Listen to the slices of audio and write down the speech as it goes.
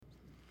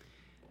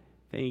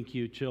Thank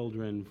you,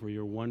 children, for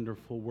your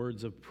wonderful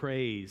words of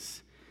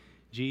praise.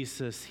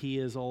 Jesus, He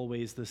is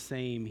always the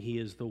same. He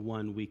is the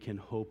one we can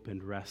hope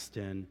and rest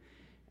in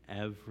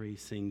every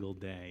single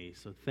day.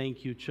 So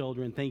thank you,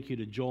 children. Thank you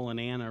to Joel and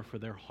Anna for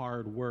their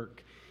hard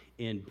work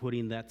in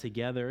putting that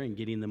together and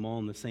getting them all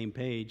on the same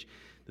page.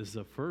 This is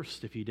a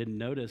first. If you didn't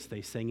notice,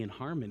 they sang in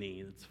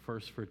harmony. It's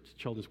first for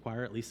children's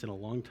choir, at least in a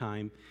long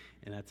time,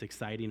 and that's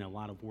exciting. A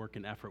lot of work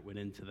and effort went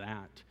into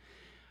that.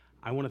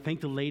 I want to thank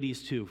the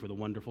ladies, too, for the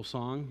wonderful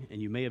song.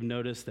 And you may have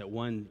noticed that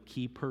one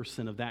key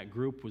person of that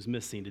group was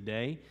missing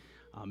today,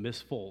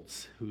 Miss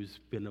Foltz, who's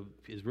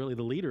is really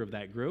the leader of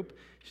that group.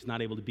 She's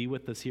not able to be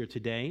with us here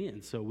today,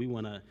 and so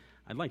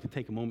I'd like to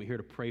take a moment here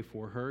to pray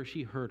for her.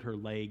 She hurt her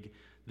leg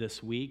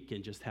this week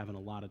and just having a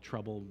lot of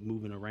trouble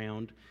moving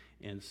around,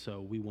 and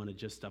so we want to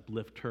just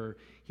uplift her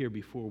here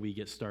before we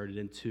get started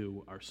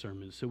into our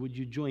sermon. So would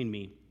you join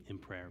me in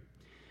prayer?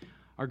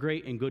 Our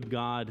great and good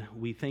God,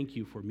 we thank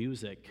you for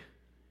music.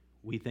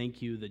 We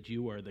thank you that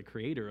you are the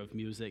creator of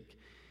music,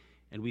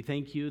 and we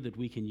thank you that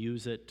we can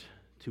use it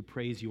to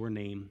praise your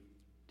name,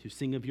 to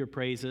sing of your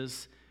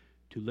praises,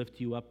 to lift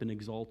you up and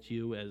exalt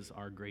you as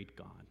our great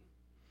God.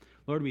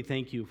 Lord, we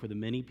thank you for the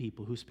many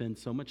people who spend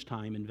so much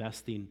time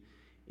investing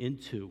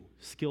into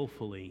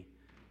skillfully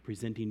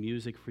presenting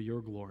music for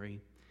your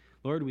glory.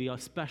 Lord, we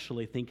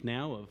especially think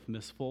now of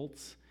Miss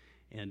Foltz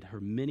and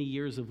her many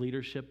years of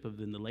leadership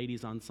in the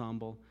ladies'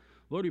 ensemble.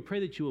 Lord, we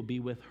pray that you will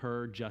be with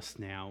her just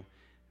now.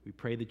 We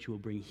pray that you will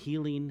bring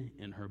healing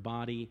in her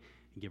body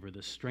and give her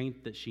the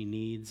strength that she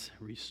needs.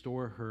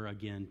 Restore her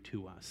again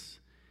to us.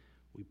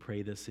 We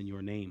pray this in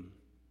your name.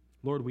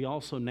 Lord, we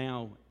also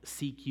now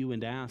seek you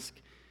and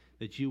ask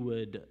that you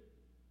would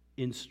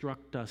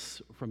instruct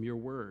us from your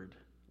word.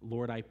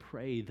 Lord, I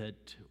pray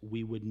that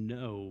we would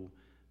know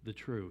the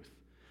truth.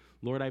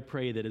 Lord, I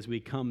pray that as we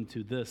come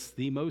to this,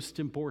 the most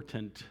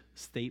important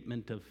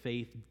statement of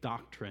faith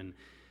doctrine,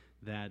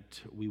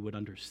 that we would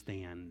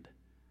understand.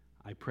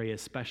 I pray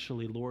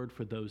especially, Lord,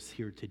 for those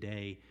here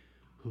today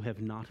who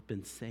have not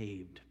been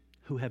saved,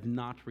 who have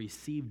not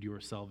received your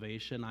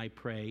salvation. I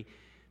pray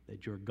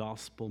that your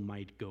gospel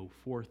might go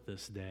forth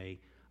this day.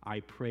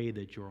 I pray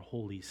that your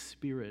Holy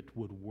Spirit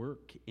would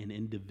work in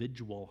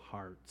individual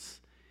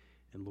hearts.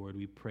 And Lord,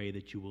 we pray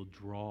that you will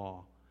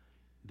draw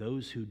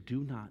those who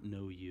do not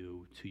know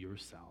you to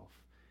yourself,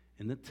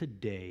 and that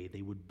today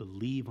they would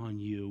believe on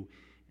you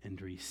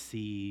and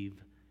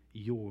receive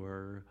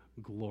your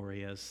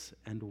glorious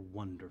and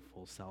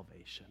wonderful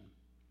salvation.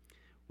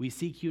 We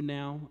seek you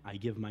now. I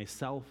give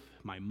myself,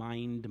 my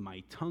mind,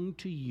 my tongue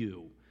to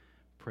you.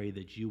 Pray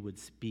that you would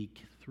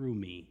speak through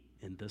me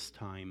in this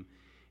time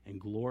and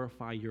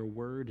glorify your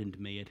word, and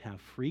may it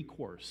have free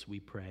course, we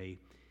pray,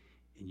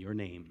 in your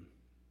name.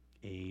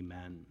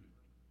 Amen.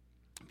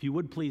 If you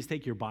would please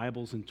take your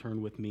Bibles and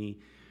turn with me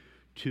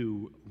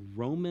to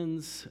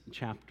Romans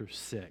chapter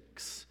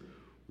 6.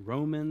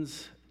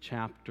 Romans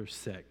chapter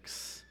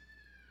 6.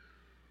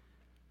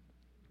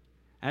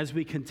 As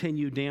we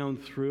continue down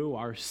through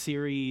our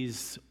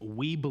series,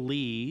 We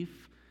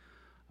Believe,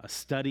 a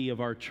study of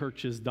our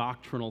church's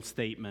doctrinal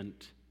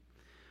statement,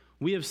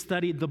 we have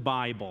studied the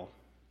Bible,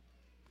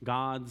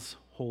 God's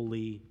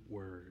holy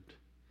word.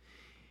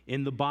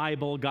 In the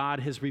Bible, God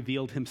has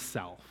revealed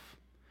himself.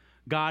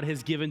 God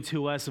has given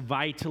to us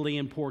vitally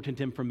important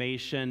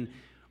information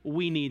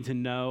we need to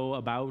know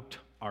about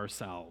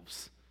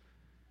ourselves,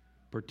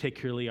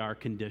 particularly our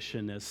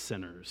condition as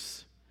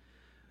sinners.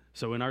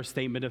 So in our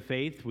statement of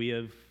faith, we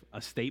have a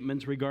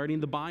statement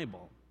regarding the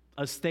Bible,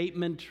 a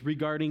statement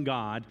regarding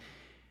God,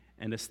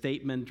 and a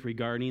statement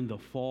regarding the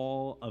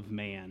fall of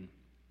man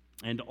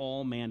and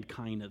all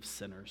mankind of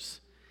sinners.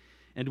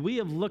 And we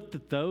have looked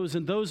at those,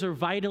 and those are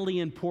vitally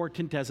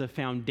important as a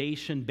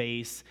foundation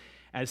base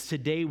as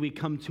today we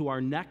come to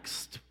our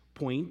next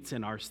point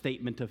in our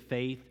statement of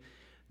faith,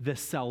 the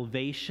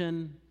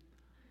salvation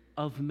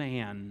of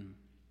man.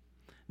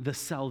 The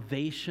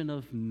salvation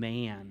of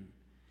man.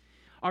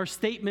 Our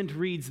statement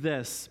reads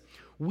this: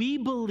 we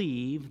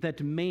believe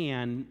that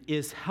man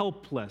is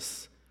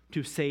helpless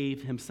to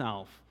save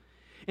himself,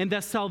 and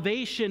that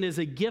salvation is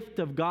a gift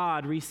of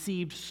God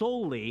received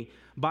solely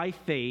by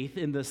faith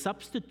in the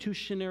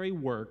substitutionary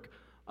work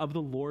of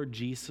the Lord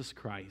Jesus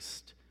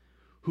Christ,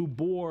 who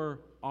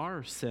bore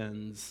our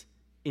sins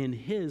in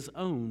his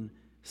own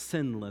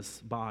sinless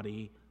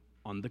body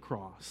on the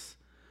cross,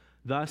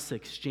 thus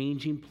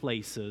exchanging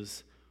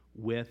places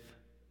with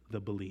the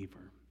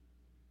believer.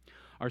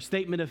 Our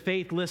statement of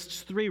faith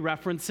lists 3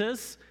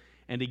 references,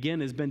 and again,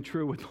 has been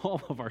true with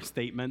all of our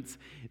statements.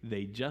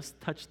 They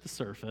just touch the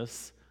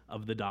surface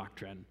of the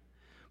doctrine.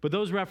 But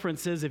those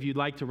references, if you'd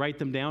like to write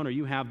them down, or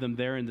you have them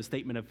there in the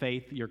statement of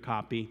faith, your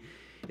copy,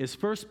 is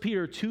 1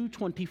 Peter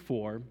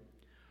 2:24,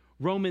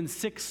 Romans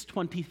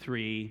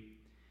 6:23,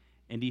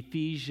 and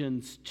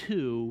Ephesians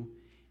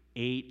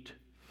 2:8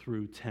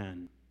 through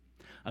 10.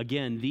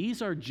 Again,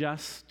 these are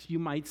just, you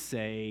might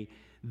say,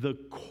 the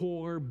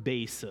core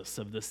basis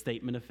of the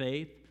statement of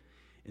faith.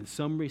 In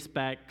some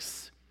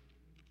respects,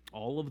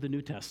 all of the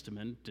New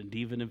Testament, and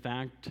even, in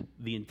fact,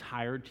 the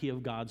entirety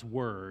of God's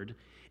Word,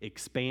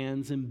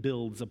 expands and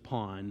builds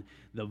upon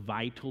the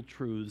vital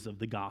truths of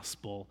the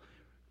gospel,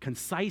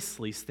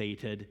 concisely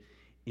stated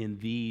in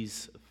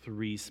these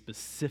three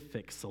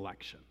specific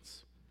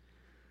selections.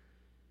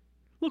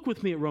 Look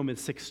with me at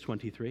Romans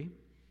 6:23.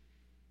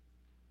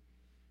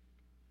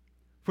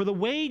 For the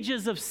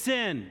wages of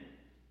sin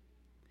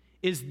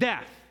is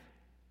death,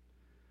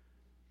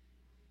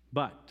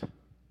 but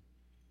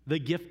the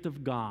gift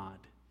of God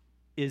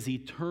is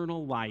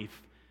eternal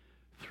life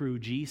through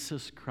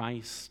Jesus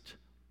Christ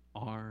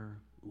our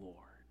Lord.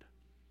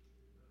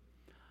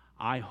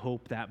 I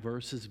hope that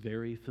verse is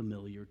very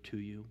familiar to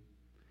you.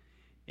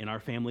 In our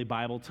family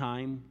Bible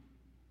time,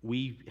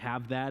 we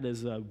have that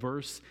as a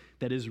verse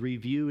that is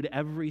reviewed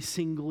every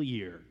single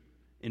year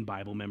in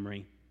Bible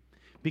memory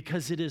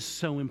because it is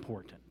so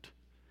important.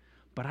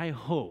 But I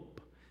hope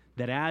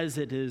that as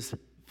it is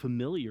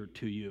familiar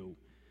to you,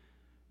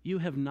 you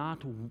have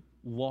not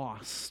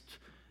lost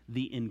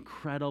the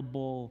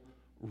incredible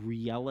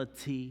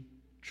reality,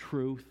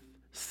 truth,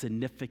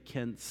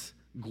 significance,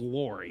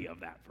 glory of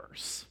that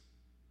verse.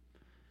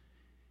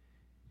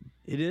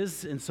 It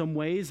is, in some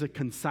ways, a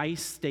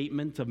concise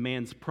statement of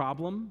man's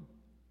problem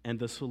and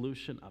the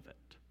solution of it.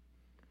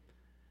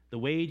 The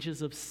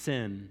wages of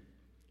sin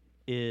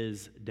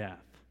is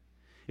death.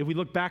 If we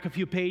look back a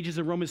few pages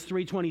in Romans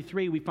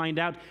 3:23, we find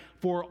out,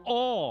 for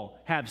all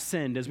have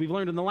sinned. As we've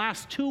learned in the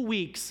last 2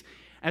 weeks,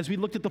 as we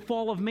looked at the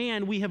fall of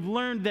man, we have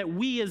learned that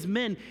we as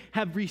men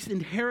have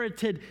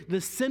inherited the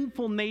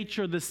sinful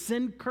nature, the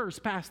sin curse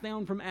passed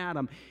down from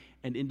Adam.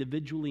 And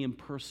individually and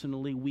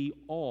personally, we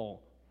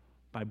all,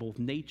 by both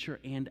nature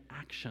and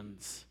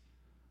actions,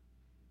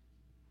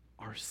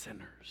 are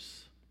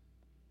sinners.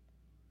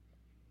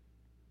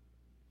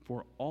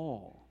 For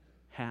all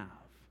have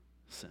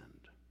sinned.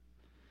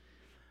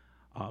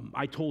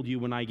 I told you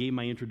when I gave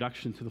my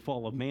introduction to the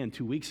fall of man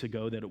 2 weeks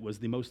ago that it was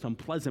the most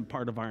unpleasant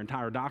part of our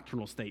entire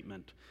doctrinal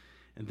statement.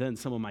 And then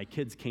some of my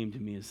kids came to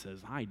me and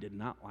says, I did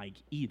not like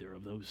either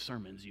of those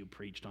sermons you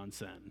preached on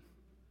sin.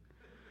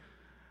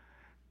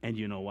 And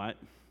you know what?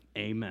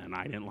 Amen.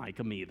 I didn't like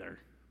them either.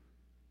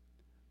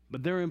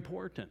 But they're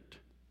important.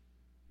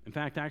 In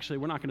fact, actually,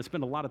 we're not going to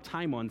spend a lot of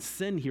time on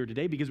sin here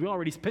today because we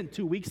already spent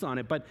 2 weeks on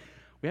it, but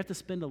we have to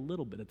spend a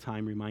little bit of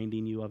time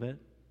reminding you of it.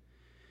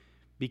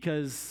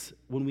 Because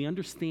when we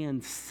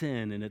understand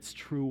sin and its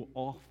true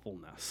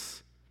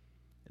awfulness,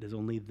 it is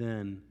only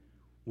then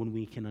when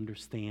we can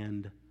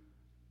understand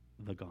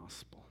the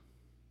gospel.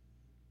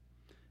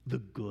 The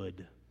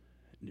good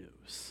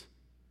news.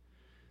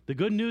 The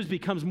good news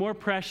becomes more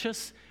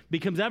precious,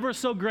 becomes ever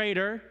so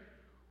greater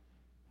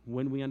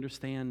when we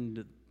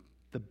understand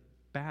the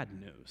bad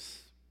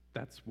news.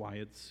 That's why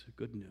it's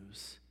good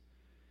news.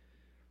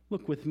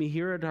 Look with me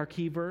here at our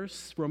key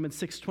verse, Romans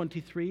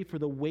 6:23, for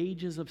the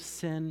wages of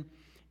sin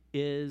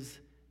is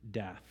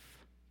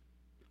death.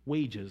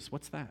 Wages,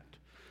 what's that?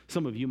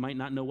 Some of you might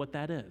not know what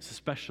that is,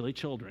 especially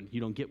children. You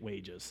don't get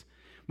wages.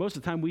 Most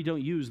of the time we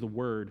don't use the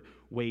word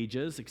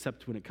wages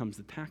except when it comes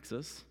to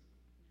taxes.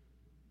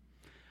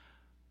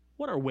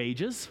 What are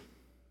wages?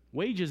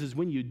 Wages is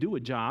when you do a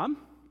job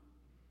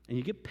and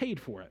you get paid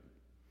for it.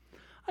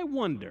 I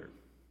wonder,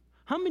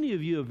 how many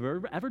of you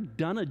have ever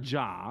done a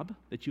job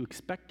that you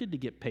expected to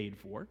get paid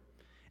for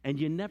and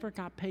you never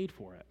got paid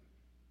for it?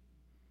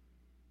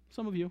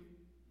 Some of you.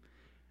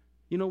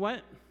 You know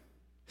what?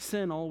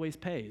 Sin always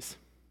pays.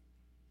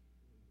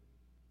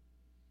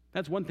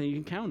 That's one thing you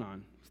can count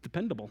on. It's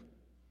dependable.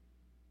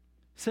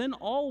 Sin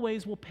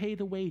always will pay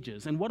the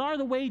wages. And what are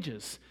the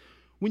wages?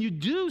 When you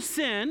do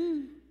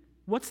sin,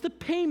 what's the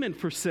payment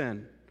for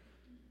sin?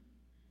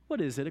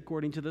 What is it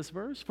according to this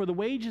verse? For the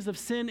wages of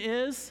sin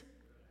is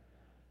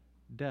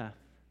death.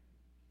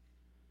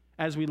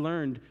 As we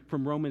learned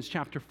from Romans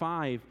chapter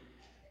 5,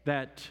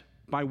 that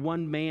by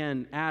one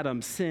man,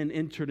 Adam, sin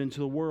entered into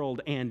the world,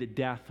 and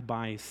death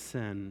by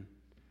sin.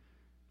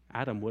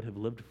 Adam would have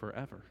lived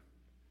forever.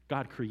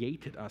 God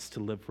created us to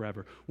live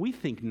forever. We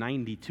think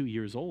 92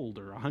 years old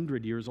or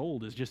 100 years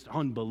old is just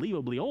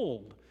unbelievably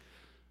old.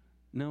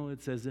 No,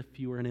 it's as if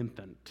you were an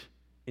infant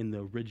in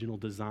the original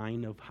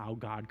design of how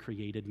God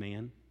created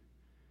man.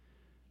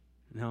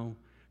 No,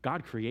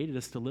 God created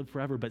us to live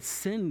forever, but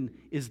sin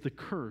is the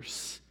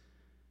curse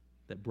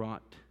that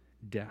brought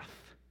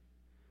death.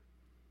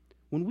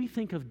 When we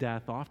think of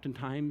death,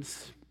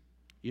 oftentimes,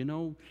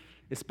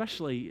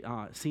 especially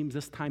seems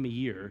this time of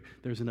year,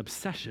 there's an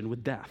obsession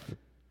with death.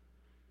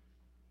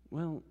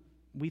 Well,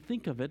 we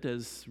think of it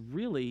as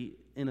really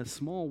in a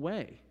small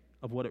way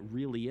of what it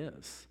really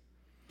is.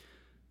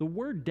 The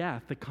word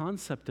death, the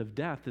concept of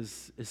death,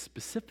 is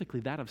specifically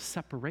that of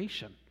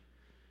separation.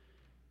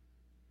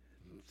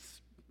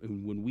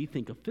 When we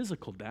think of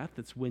physical death,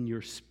 it's when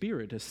your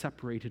spirit is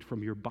separated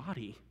from your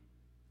body.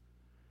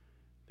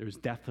 There's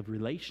death of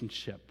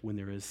relationship when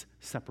there is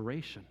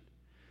separation.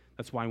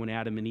 That's why when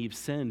Adam and Eve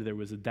sinned, there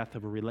was a death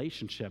of a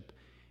relationship.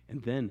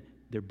 And then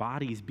their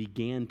bodies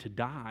began to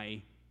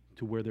die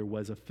to where there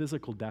was a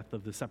physical death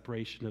of the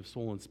separation of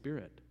soul and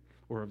spirit.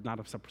 Or not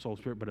of soul and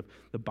spirit, but of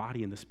the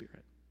body and the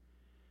spirit.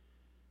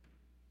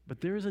 But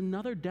there is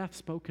another death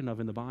spoken of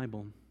in the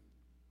Bible.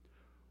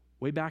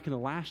 Way back in the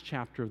last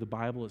chapter of the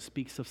Bible, it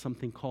speaks of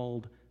something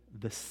called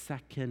the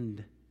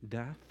second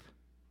death.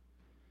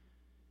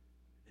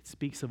 It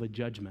speaks of a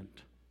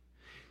judgment.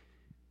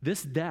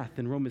 This death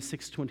in Romans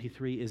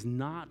 6:23 is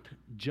not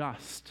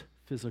just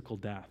physical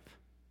death.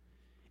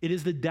 It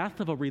is the death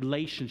of a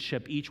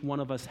relationship each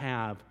one of us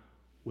have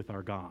with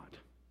our God.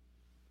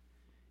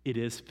 It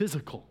is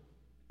physical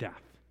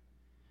death.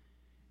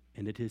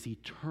 And it is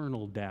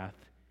eternal death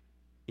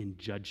in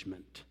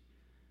judgment.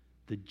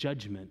 The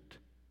judgment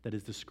that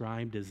is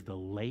described as the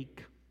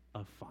lake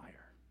of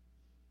fire.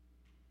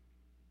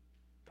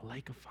 The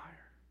lake of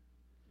fire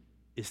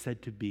is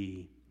said to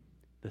be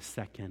the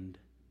second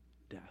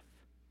death.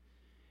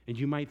 And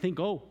you might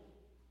think, oh,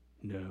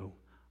 no,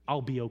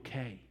 I'll be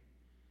okay.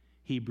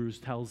 Hebrews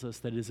tells us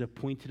that it is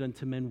appointed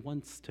unto men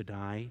once to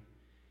die,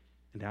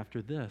 and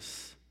after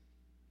this,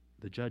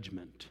 the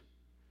judgment.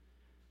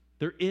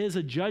 There is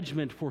a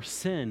judgment for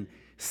sin.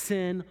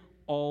 Sin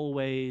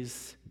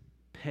always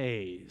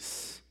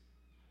pays.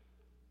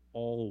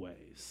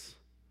 Always.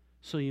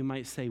 So you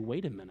might say,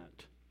 wait a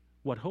minute,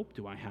 what hope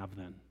do I have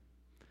then?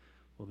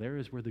 Well, there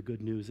is where the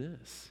good news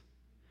is.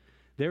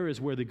 There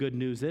is where the good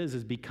news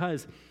is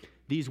because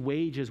these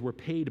wages were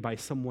paid by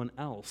someone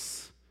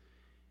else.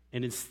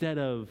 And instead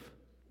of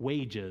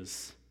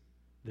wages,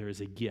 there is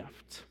a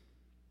gift.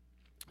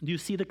 Do you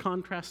see the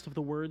contrast of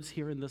the words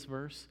here in this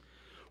verse?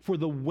 For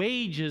the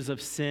wages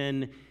of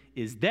sin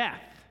is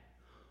death,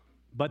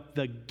 but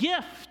the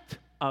gift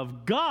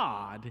of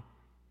God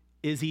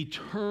is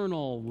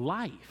eternal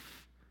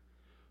life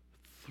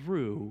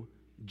through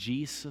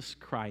Jesus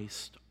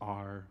Christ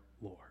our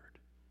Lord.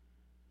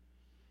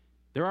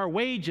 There are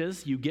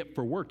wages you get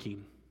for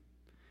working.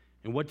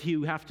 And what do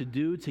you have to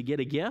do to get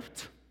a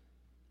gift?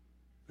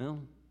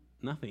 Well,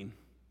 nothing.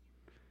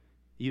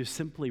 You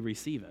simply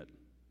receive it.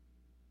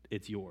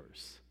 It's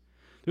yours.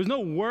 There's no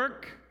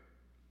work.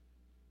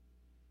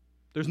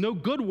 There's no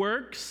good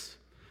works.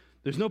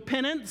 There's no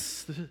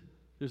penance.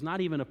 There's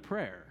not even a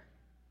prayer.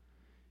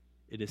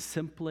 It is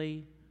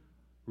simply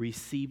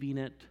receiving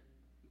it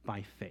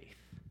by faith.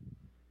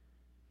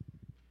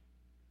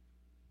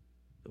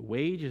 The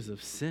wages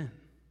of sin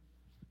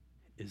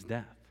is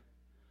death,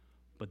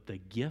 but the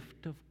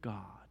gift of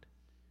God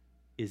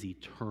is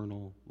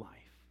eternal life.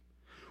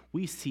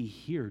 We see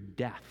here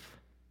death.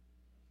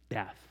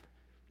 Death.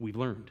 We've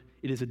learned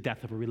it is a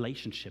death of a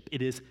relationship.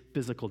 It is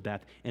physical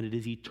death, and it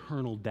is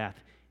eternal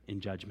death in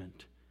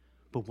judgment.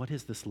 But what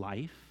is this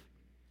life?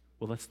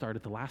 Well, let's start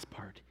at the last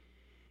part.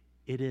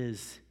 It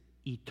is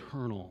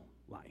eternal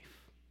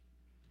life.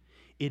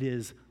 It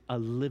is a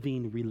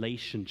living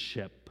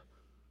relationship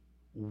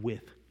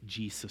with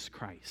Jesus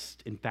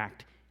Christ. In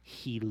fact,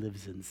 he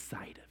lives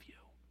inside of you.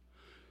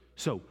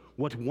 So,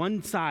 what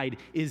one side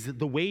is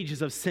the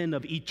wages of sin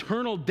of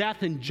eternal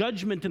death and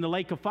judgment in the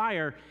lake of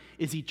fire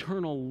is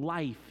eternal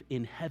life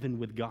in heaven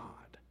with God.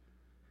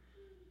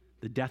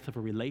 The death of a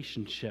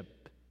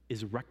relationship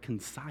is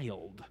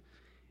reconciled,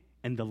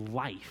 and the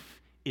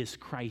life is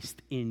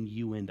Christ in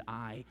you and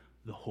I,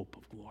 the hope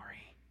of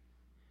glory.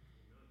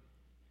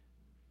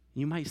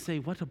 You might say,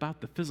 what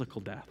about the physical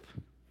death?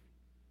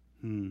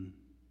 Well,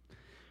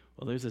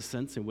 there's a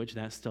sense in which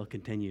that still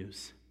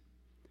continues.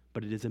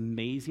 But it is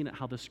amazing at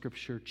how the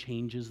scripture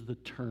changes the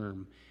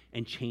term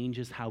and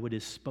changes how it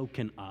is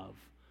spoken of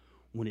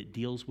when it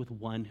deals with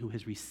one who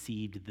has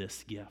received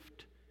this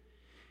gift.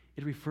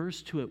 It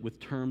refers to it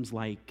with terms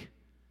like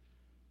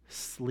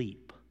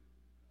sleep,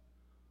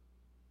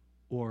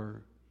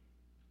 or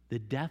the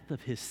death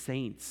of his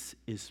saints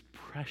is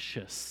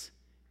precious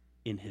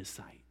in his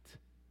sight,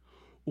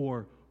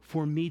 or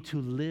for me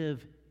to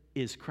live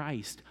is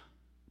Christ,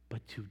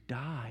 but to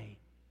die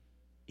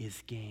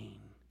is gain.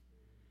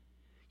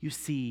 You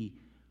see,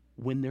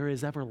 when there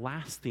is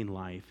everlasting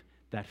life,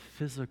 that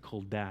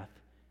physical death,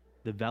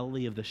 the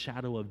valley of the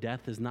shadow of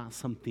death, is not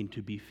something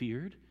to be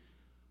feared,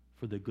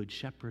 for the Good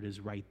Shepherd is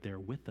right there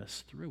with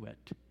us through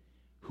it,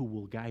 who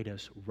will guide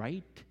us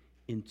right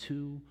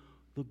into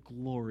the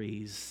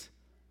glories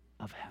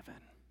of heaven,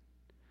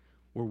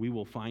 where we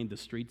will find the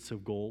streets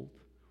of gold,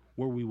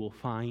 where we will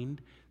find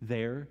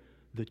there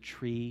the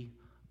tree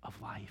of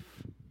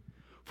life.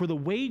 For the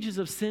wages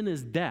of sin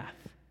is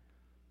death,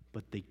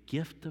 but the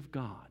gift of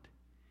God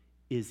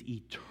is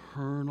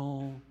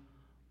eternal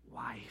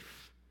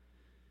life.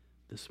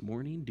 This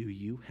morning, do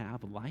you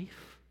have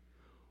life,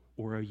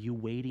 or are you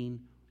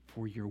waiting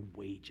for your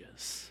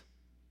wages?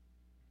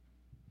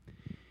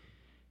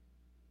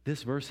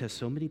 This verse has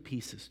so many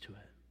pieces to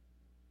it.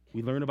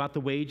 We learn about the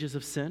wages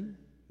of sin.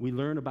 We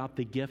learn about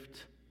the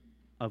gift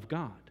of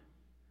God.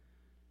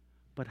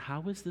 But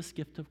how is this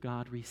gift of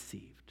God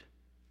received?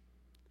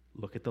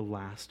 Look at the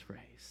last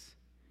phrase.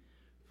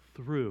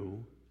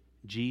 Through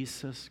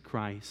Jesus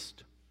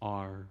Christ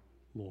our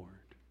Lord.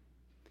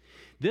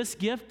 This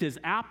gift is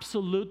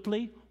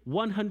absolutely,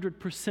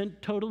 100%,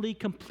 totally,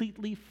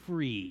 completely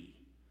free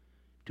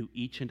to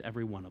each and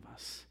every one of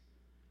us.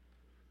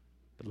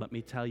 But let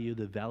me tell you,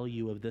 the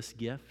value of this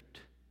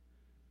gift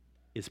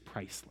is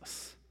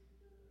priceless.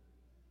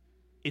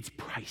 it's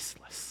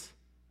priceless.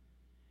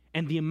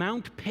 And the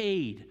amount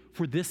paid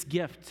for this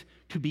gift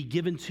to be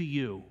given to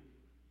you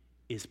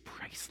is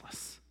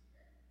priceless.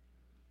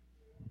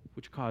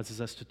 Which causes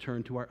us to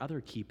turn to our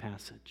other key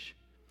passage.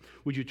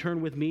 Would you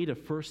turn with me to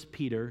 1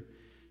 Peter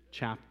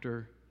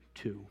chapter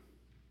 2,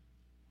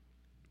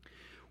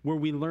 where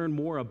we learn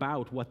more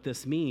about what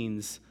this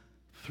means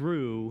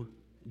through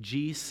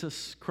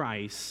Jesus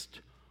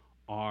Christ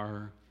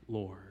our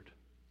Lord.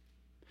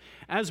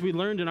 As we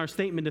learned in our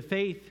statement of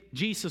faith,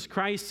 Jesus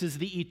Christ is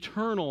the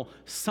eternal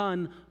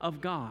Son of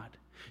God.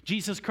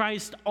 Jesus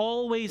Christ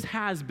always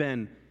has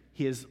been.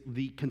 He is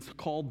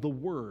called the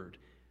Word.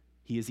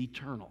 He is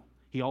eternal.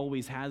 He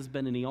always has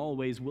been and he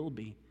always will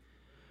be.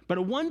 But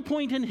at one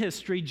point in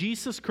history,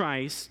 Jesus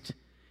Christ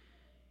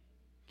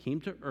came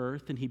to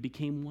earth and he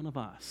became one of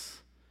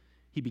us.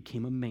 He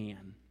became a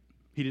man.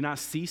 He did not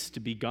cease to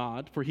be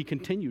God, for he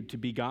continued to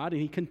be God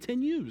and he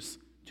continues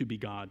to be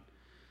God.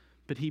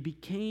 But he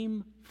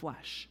became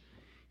flesh.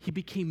 He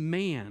became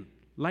man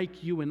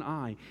like you and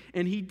I.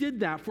 And he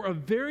did that for a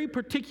very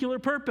particular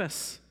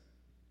purpose.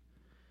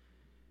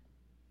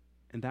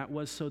 And that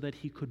was so that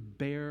he could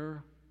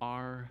bear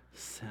our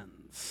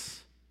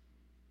sins.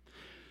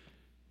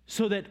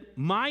 So that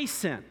my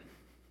sin,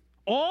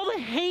 all the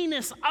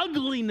heinous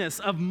ugliness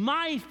of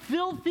my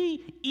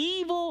filthy,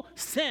 evil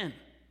sin,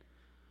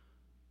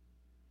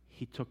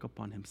 he took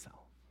upon himself.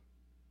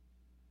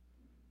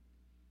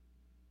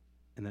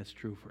 And that's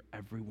true for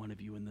every one of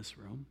you in this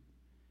room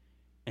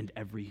and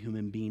every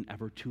human being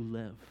ever to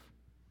live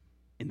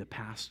in the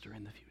past or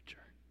in the future.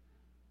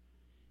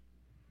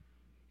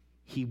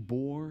 He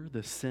bore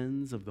the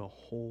sins of the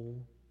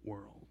whole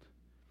world.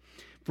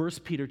 1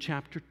 Peter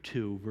chapter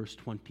 2, verse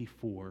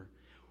 24,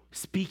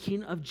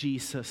 speaking of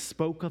Jesus,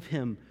 spoke of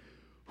him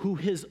who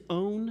his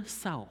own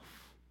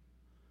self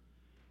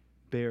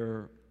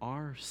bare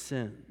our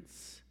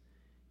sins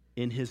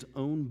in his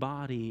own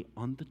body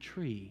on the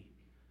tree,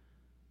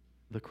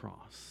 the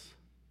cross.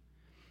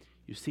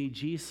 You see,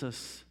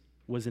 Jesus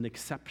was an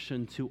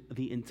exception to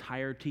the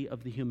entirety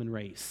of the human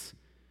race.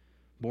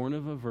 Born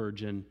of a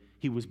virgin,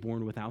 he was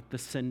born without the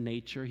sin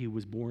nature. He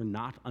was born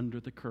not under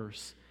the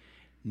curse,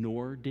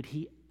 nor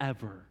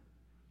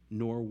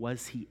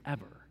was he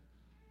ever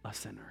a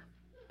sinner.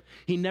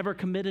 He never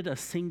committed a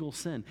single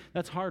sin.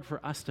 That's hard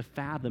for us to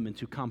fathom and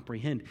to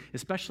comprehend,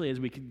 especially as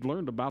we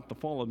learned about the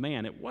fall of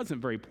man. It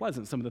wasn't very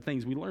pleasant, some of the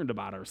things we learned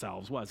about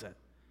ourselves, was it?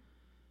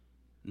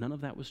 None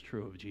of that was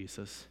true of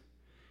Jesus.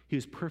 He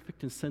was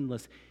perfect and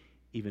sinless,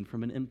 even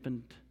from an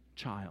infant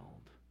child.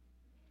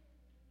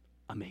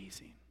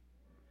 Amazing.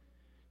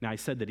 Now, I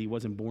said that he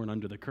wasn't born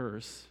under the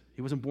curse.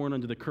 He wasn't born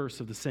under the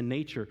curse of the sin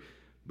nature,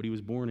 but he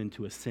was born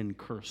into a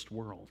sin-cursed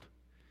world.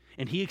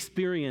 And he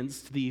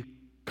experienced the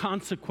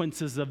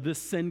consequences of this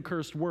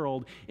sin-cursed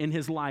world in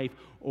his life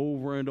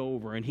over and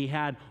over. And he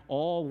had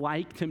all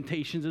like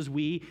temptations as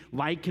we,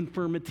 like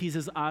infirmities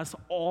as us,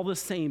 all the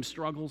same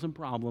struggles and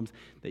problems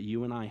that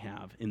you and I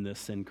have in this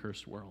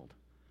sin-cursed world.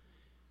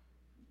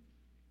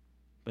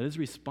 But his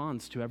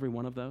response to every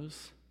one of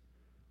those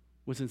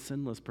was in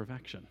sinless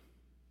perfection.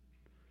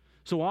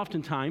 So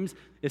oftentimes,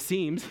 it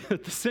seems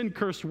that the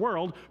sin-cursed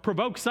world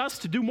provokes us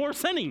to do more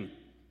sinning.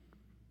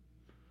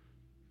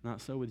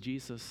 Not so with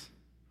Jesus.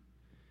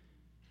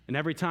 And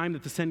every time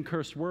that the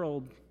sin-cursed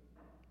world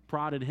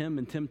prodded him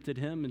and tempted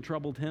him and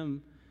troubled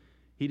him,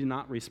 he did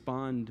not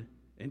respond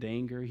in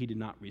anger. He did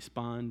not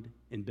respond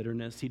in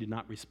bitterness. He did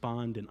not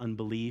respond in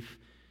unbelief.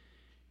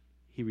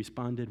 He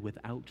responded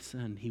without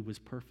sin. He was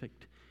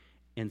perfect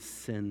and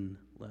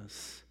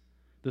sinless.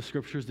 The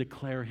scriptures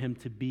declare him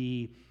to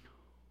be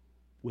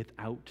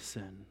without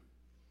sin,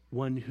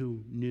 one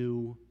who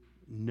knew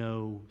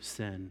no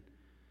sin,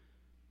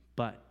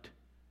 but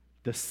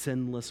the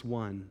sinless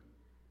one.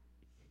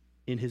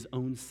 In his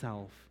own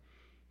self,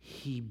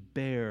 he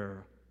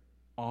bare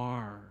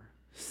our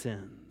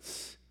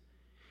sins.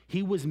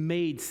 He was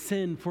made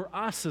sin for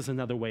us, is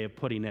another way of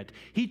putting it.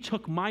 He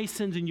took my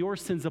sins and your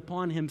sins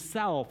upon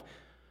himself.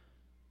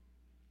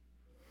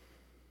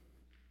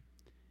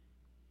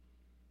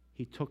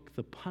 He took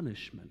the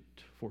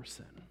punishment for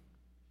sin.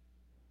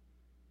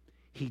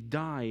 He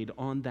died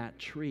on that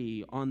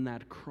tree, on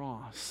that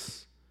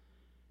cross,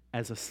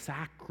 as a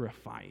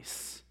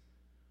sacrifice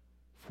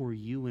for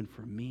you and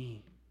for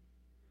me.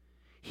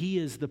 He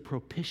is the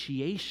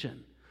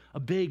propitiation, a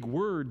big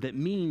word that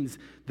means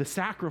the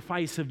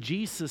sacrifice of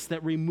Jesus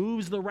that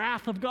removes the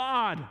wrath of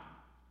God.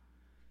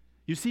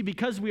 You see,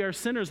 because we are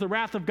sinners, the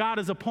wrath of God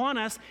is upon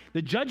us.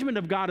 The judgment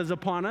of God is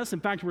upon us. In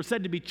fact, we're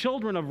said to be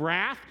children of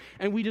wrath,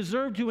 and we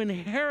deserve to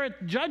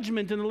inherit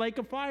judgment in the lake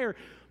of fire.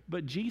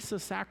 But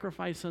Jesus'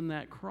 sacrifice on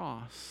that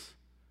cross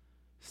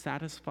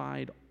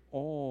satisfied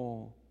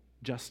all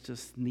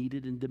justice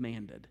needed and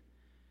demanded.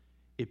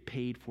 It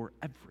paid for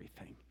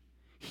everything.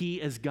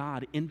 He, as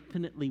God,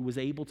 infinitely was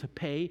able to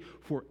pay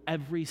for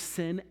every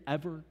sin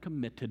ever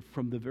committed,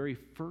 from the very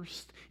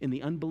first in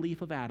the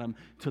unbelief of Adam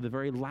to the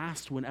very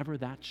last whenever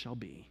that shall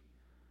be.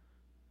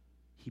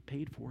 He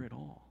paid for it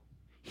all.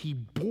 He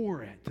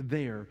bore it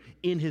there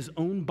in his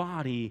own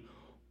body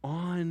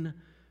on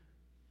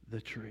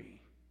the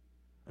tree.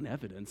 An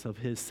evidence of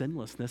his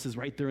sinlessness is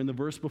right there in the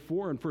verse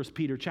before in 1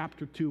 Peter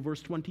chapter 2,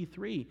 verse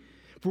 23.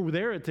 For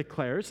there it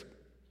declares,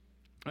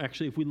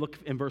 actually, if we look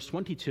in verse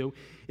 22,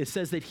 it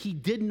says that he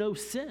did no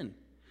sin,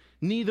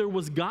 neither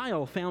was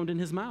guile found in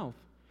his mouth.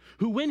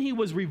 Who when he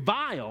was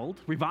reviled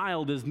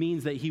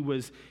means that he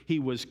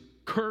was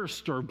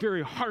cursed or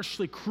very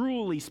harshly,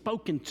 cruelly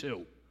spoken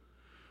to.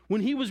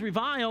 When he was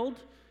reviled,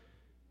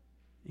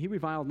 he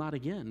reviled not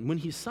again. When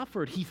he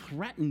suffered, he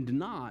threatened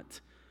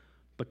not,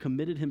 but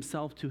committed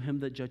himself to him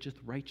that judgeth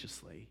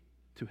righteously,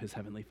 to his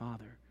heavenly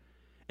Father.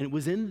 And it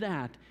was in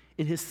that,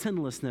 in his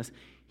sinlessness,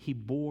 he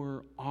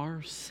bore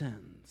our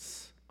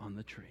sins on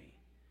the tree.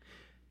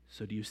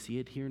 So do you see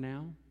it here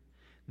now?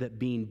 That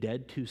being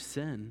dead to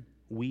sin,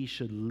 we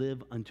should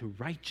live unto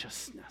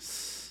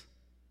righteousness,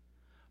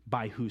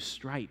 by whose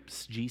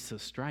stripes,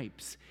 Jesus'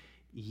 stripes,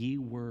 ye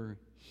were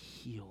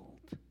healed.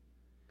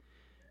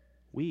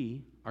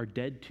 We are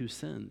dead to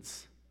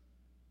sins.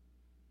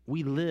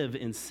 We live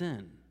in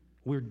sin.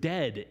 We're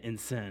dead in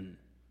sin.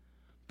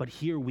 But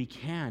here we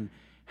can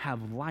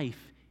have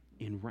life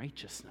in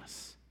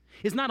righteousness.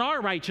 It's not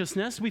our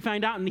righteousness. We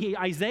find out in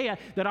Isaiah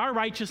that our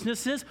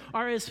righteousnesses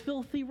are as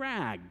filthy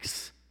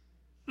rags.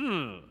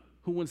 Who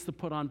wants to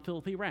put on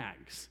filthy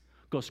rags?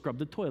 Go scrub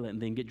the toilet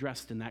and then get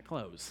dressed in that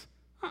clothes.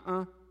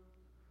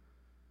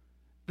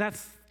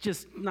 That's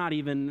just not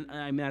even,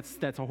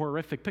 that's a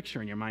horrific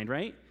picture in your mind,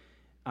 right?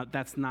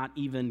 That's not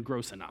even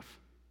gross enough.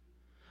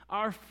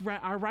 Our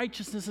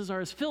righteousnesses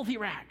are as filthy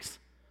rags.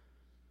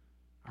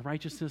 Our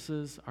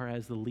righteousnesses are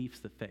as the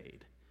leaves that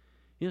fade.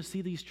 You know,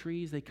 see these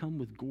trees? They come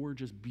with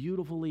gorgeous,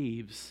 beautiful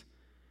leaves.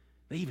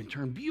 They even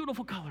turn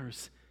beautiful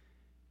colors.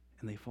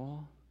 And they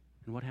fall,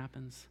 and what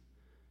happens?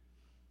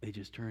 They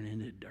just turn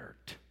into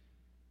dirt.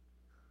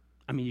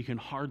 I mean, you can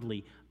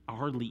hardly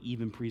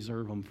even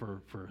preserve them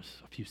for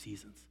a few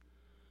seasons.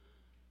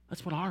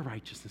 That's what our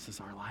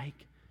righteousnesses are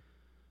like.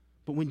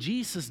 But when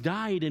Jesus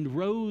died and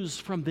rose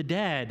from the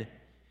dead,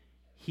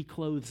 he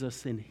clothes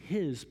us in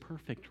his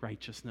perfect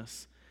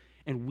righteousness.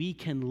 And we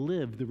can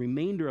live the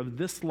remainder of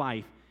this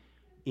life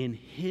in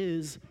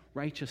his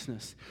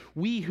righteousness.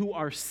 We who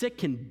are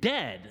sick and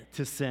dead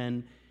to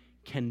sin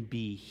can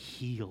be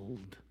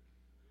healed.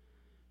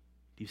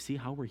 Do you see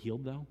how we're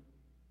healed, though?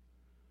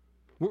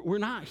 We're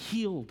not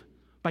healed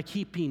by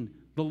keeping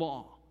the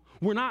law.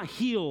 We're not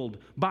healed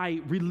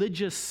by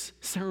religious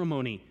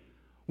ceremony.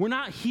 We're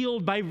not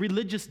healed by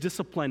religious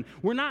discipline.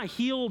 We're not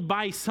healed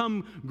by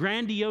some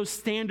grandiose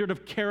standard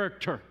of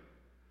character.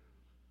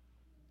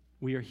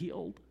 We are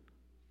healed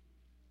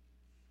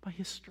by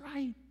his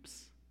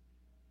stripes.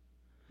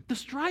 The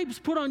stripes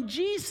put on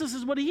Jesus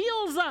is what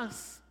heals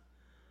us.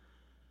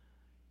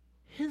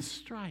 His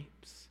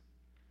stripes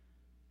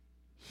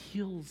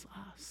heals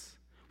us,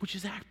 which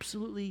is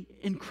absolutely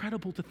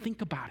incredible to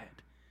think about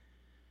it.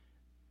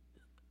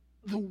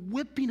 The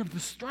whipping of the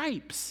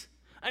stripes.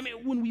 I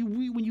mean, when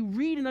you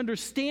read and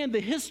understand the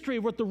history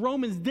of what the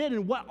Romans did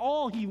and what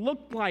all he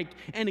looked like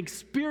and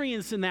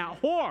experienced in that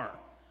horror,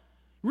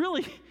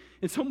 really,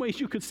 in some ways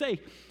you could say,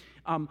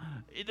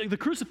 the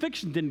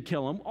crucifixion didn't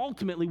kill him.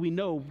 Ultimately, we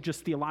know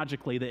just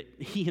theologically that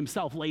he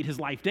himself laid his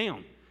life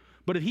down.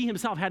 But if he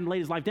himself hadn't laid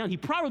his life down, he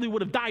probably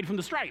would have died from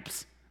the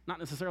stripes, not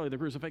necessarily the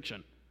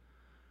crucifixion.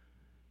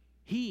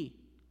 He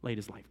laid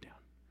his life down.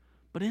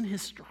 But in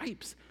his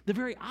stripes, the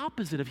very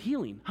opposite of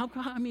healing.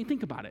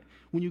 Think about it.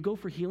 When you go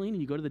for healing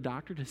and you go to the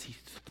doctor, does he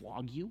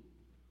flog you?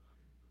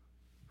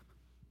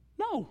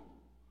 No.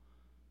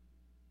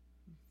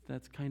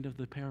 That's kind of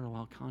the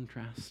parallel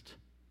contrast.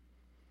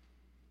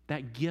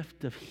 That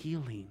gift of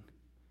healing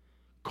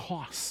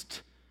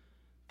cost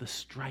the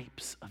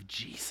stripes of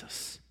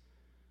Jesus.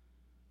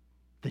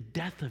 The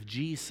death of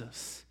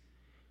Jesus,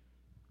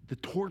 the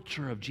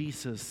torture of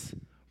Jesus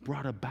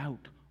brought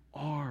about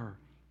our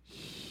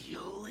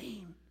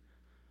healing.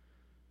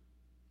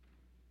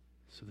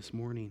 So this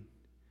morning,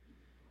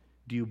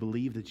 do you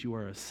believe that you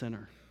are a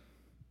sinner?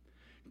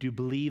 Do you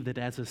believe that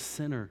as a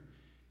sinner,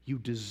 you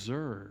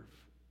deserve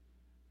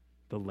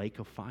the lake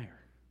of fire?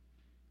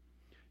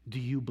 Do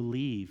you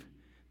believe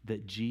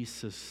that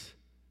Jesus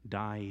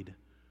died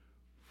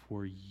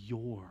for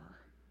your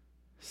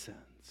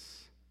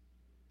sins?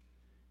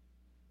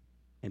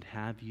 And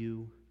have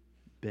you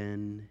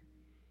been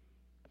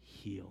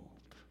healed?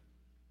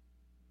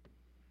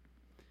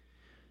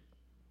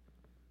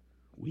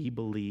 We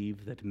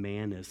believe that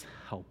man is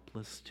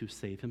helpless to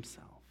save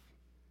himself,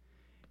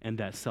 and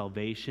that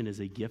salvation is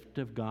a gift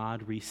of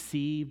God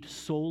received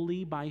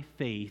solely by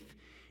faith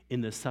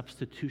in the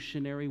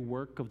substitutionary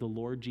work of the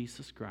Lord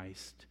Jesus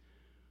Christ,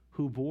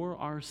 who bore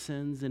our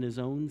sins in his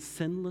own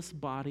sinless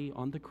body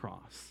on the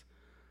cross,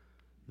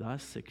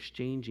 thus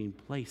exchanging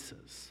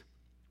places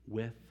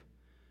with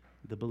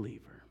the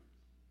believer.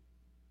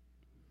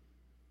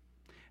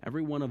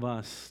 Every one of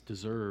us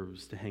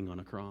deserves to hang on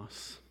a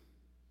cross.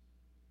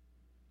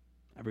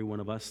 Every one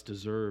of us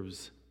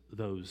deserves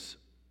those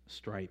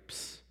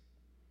stripes,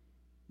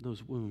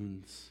 those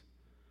wounds.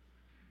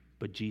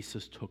 But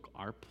Jesus took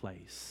our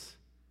place.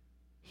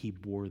 He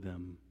bore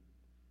them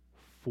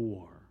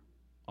for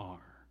our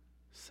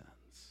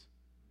sins.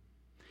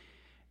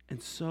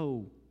 And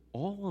so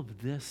all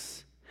of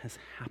this has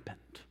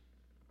happened.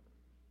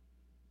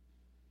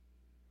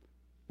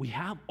 We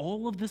have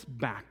all of this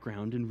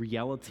background and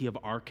reality of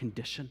our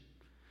condition.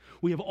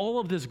 We have all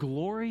of this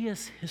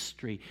glorious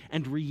history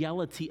and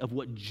reality of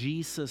what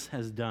Jesus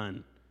has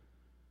done.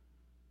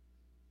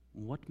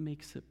 What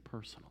makes it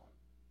personal?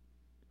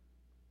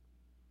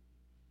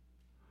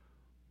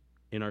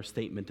 In our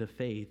statement of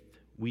faith,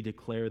 we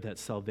declare that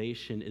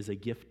salvation is a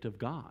gift of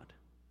God,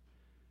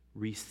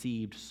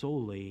 received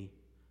solely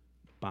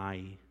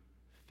by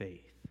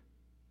faith.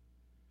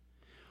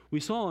 We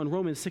saw in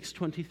Romans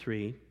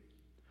 6:23,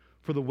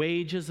 for the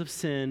wages of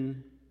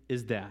sin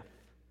is death,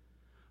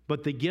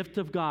 but the gift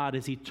of God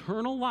is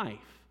eternal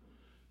life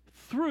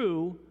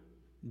through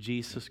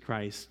Jesus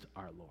Christ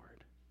our Lord.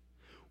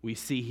 We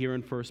see here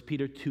in 1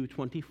 Peter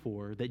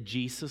 2:24 that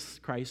Jesus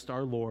Christ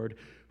our Lord,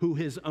 who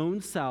his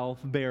own self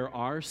bare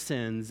our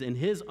sins in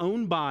his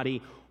own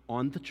body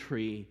on the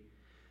tree,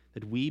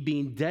 that we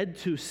being dead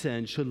to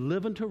sin should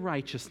live unto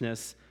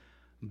righteousness,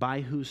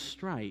 by whose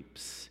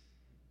stripes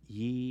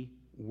ye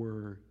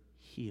were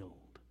healed.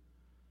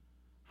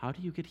 How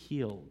do you get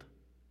healed?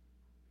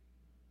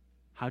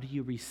 How do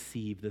you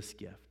receive this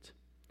gift?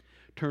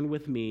 Turn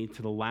with me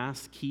to the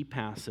last key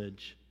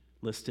passage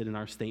listed in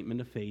our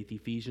statement of faith,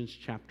 Ephesians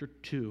chapter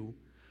 2,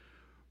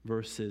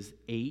 verses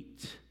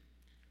 8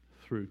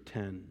 through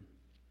 10.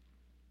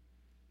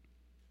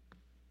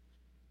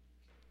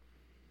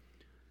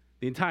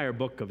 The entire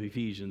book of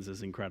Ephesians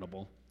is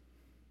incredible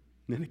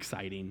and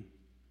exciting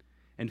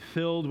and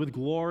filled with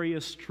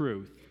glorious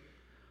truth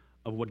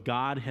of what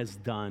God has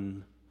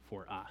done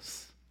for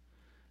us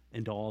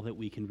and all that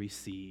we can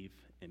receive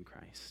in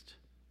Christ.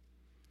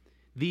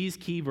 These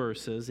key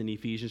verses in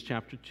Ephesians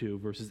chapter 2,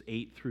 verses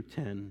 8 through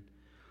 10,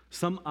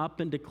 sum up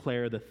and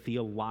declare the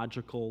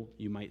theological,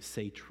 you might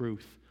say,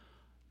 truth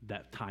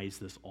that ties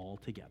this all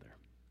together.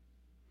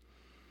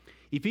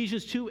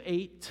 Ephesians 2,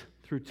 8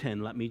 through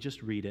 10, let me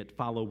just read it.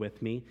 Follow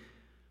with me.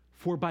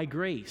 For by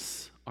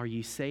grace are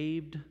ye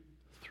saved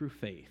through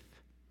faith,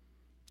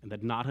 and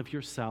that not of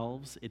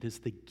yourselves, it is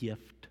the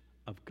gift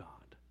of God.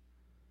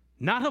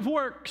 Not of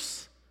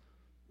works,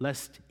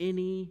 lest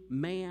any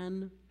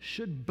man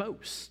should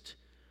boast.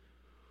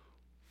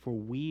 For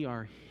we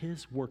are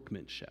his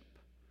workmanship,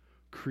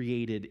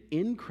 created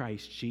in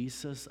Christ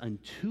Jesus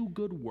unto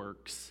good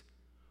works,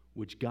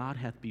 which God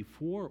hath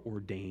before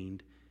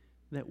ordained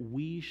that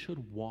we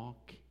should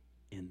walk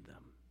in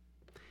them.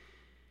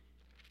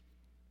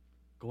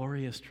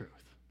 Glorious truth.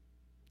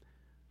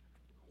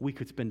 We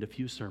could spend a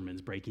few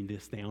sermons breaking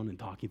this down and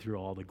talking through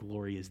all the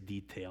glorious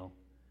detail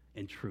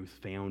and truth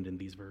found in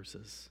these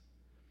verses.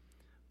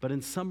 But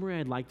in summary,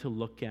 I'd like to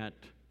look at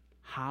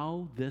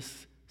how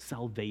this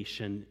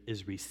salvation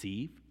is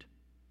received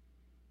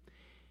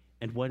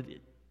and what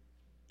it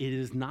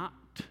is not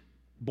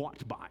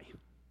bought by.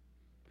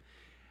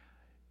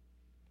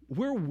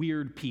 We're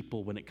weird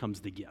people when it comes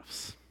to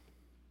gifts,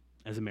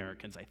 as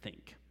Americans, I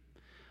think.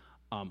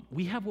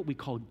 We have what we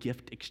call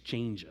gift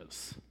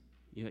exchanges.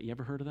 You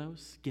ever heard of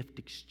those? Gift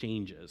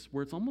exchanges,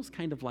 where it's almost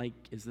kind of like,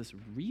 is this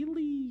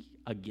really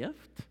a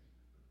gift?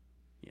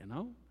 You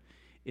know?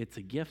 It's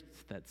a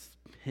gift that's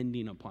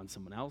pending upon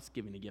someone else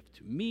giving a gift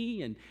to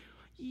me, and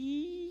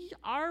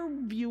our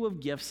view of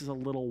gifts is a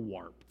little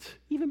warped.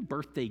 Even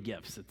birthday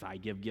gifts, I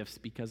give gifts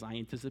because I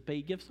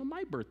anticipate gifts on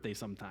my birthday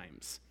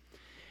sometimes.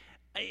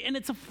 And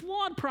it's a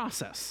flawed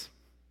process.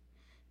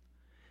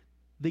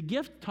 The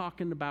gift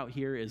talking about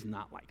here is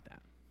not like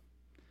that.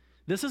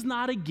 This is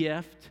not a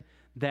gift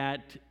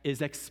that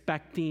is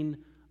expecting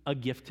a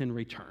gift in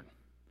return.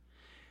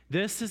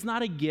 This is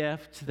not a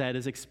gift that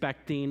is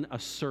expecting a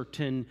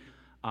certain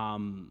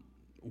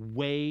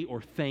way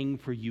or thing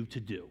for you to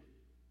do.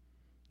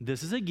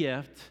 This is a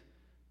gift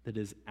that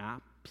is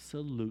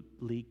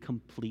absolutely,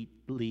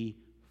 completely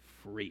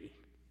free.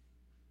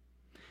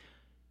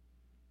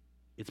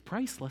 It's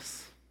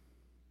priceless.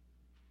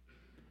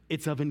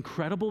 It's of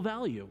incredible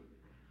value,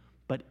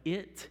 but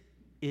it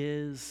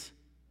is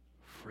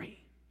free.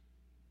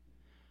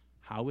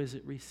 How is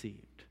it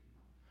received?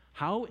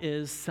 How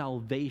is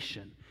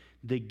salvation,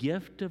 the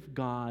gift of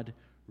God,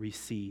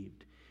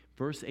 received?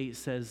 Verse 8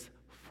 says,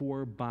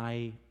 for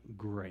by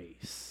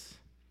grace.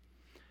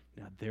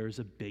 Now, there's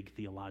a big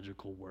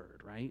theological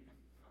word, right?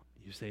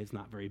 You say it's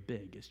not very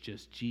big. It's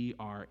just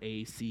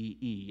Grace.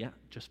 Yeah,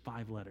 just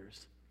 5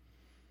 letters.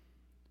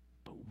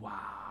 But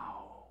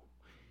wow.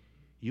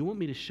 You want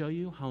me to show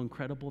you how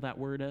incredible that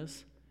word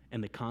is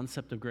and the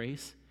concept of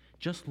grace?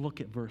 Just look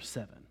at verse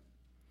 7.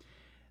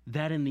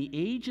 That in the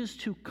ages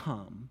to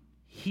come,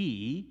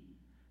 he,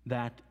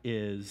 that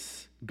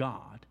is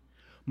God,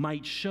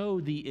 might show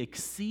the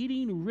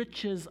exceeding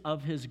riches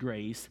of his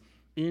grace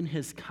in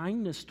his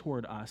kindness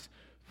toward us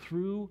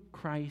through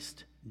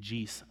Christ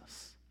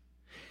Jesus.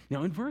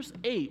 Now, in verse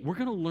 8, we're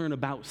going to learn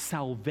about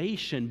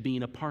salvation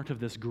being a part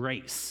of this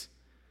grace.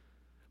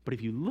 But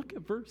if you look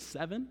at verse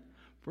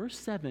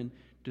 7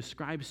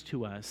 describes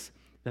to us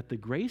that the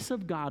grace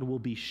of God will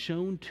be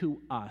shown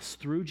to us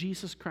through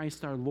Jesus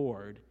Christ our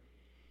Lord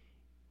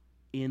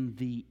in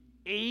the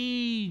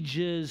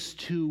ages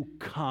to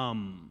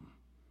come.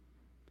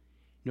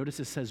 Notice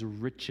it says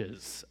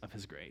riches of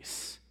his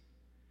grace.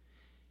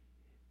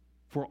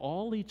 For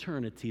all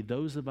eternity,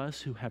 those of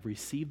us who have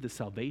received the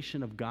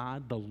salvation of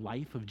God, the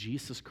life of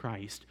Jesus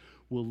Christ,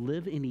 will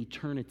live in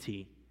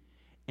eternity.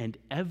 And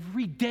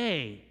every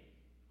day,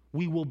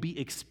 we will be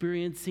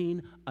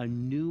experiencing a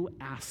new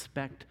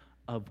aspect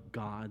of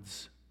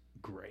God's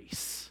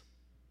grace.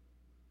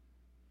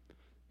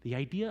 The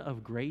idea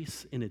of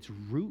grace in its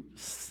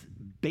roots,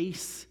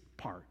 base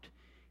part,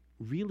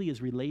 really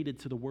is related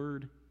to the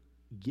word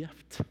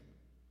gift.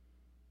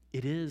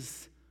 It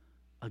is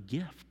a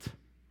gift.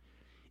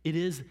 It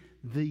is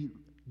the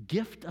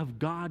gift of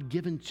God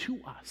given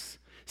to us.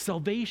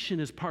 Salvation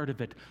is part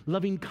of it.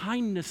 Loving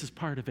kindness is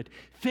part of it.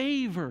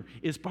 Favor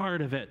is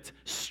part of it.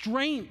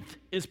 Strength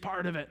is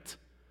part of it.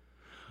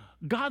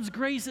 God's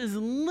grace is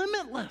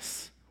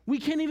limitless. We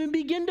can't even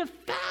begin to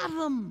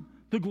fathom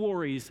the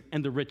glories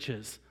and the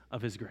riches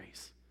of his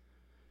grace.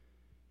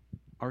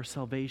 Our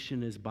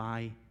salvation is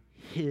by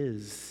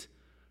his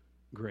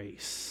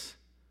grace,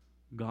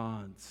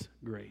 God's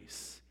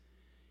grace.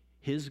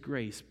 His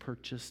grace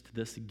purchased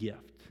this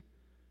gift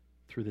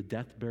through the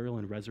death, burial,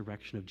 and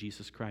resurrection of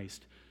Jesus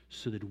Christ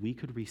so that we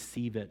could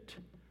receive it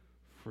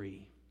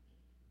free.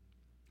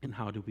 And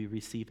how do we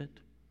receive it?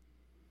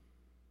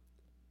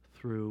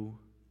 Through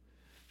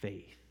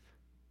faith.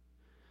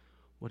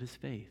 What is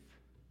faith?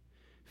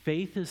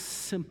 Faith is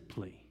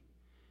simply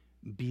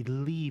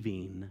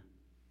believing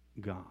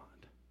God.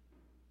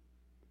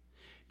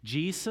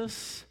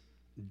 Jesus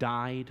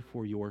died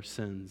for your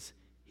sins.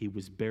 He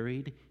was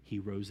buried. He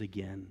rose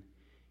again.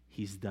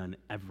 He's done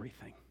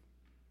everything.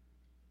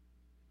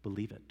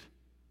 Believe it.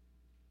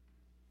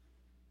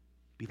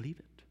 Believe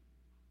it.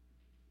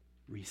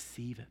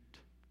 Receive it.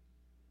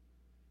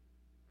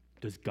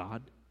 Does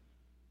God,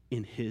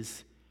 in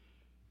his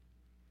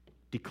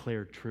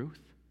declared truth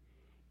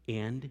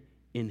and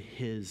in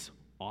his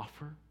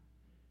offer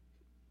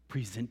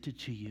presented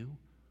to you,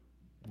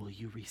 will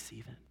you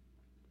receive it?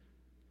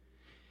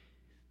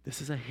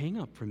 This is a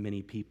hang-up for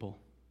many people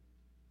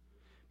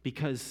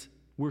because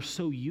we're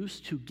so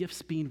used to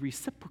gifts being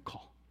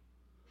reciprocal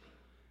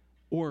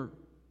or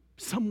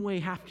some way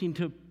having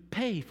to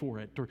pay for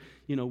it. Or,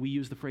 we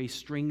use the phrase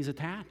strings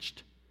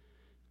attached.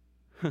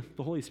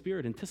 The Holy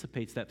Spirit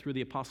anticipates that through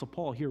the Apostle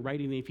Paul here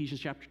writing in Ephesians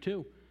chapter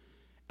 2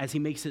 as he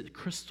makes it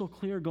crystal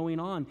clear going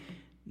on,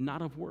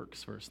 not of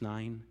works, verse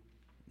 9,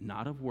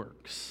 not of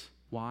works.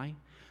 Why?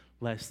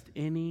 Lest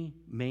any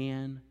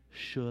man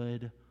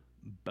should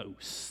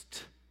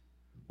boast.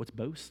 What's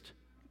boast?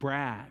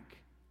 Brag.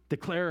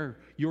 Declare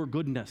your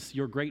goodness,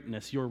 your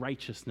greatness, your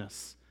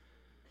righteousness,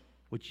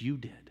 what you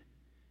did.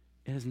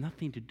 It has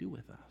nothing to do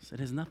with us.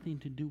 It has nothing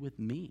to do with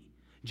me.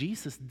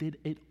 Jesus did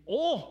it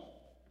all.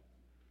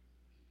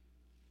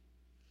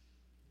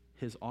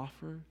 His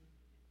offer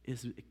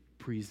is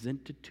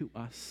presented to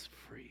us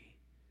free.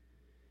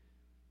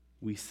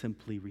 We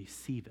simply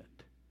receive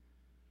it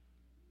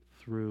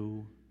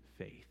through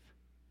faith,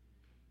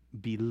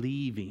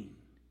 believing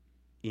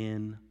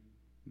in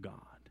God.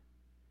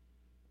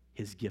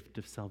 His gift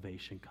of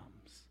salvation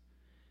comes.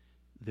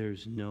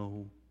 There's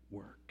no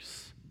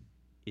works.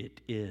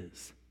 It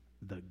is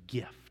the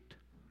gift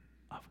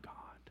of God.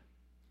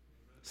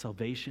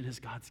 Salvation is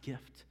God's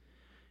gift,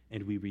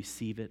 and we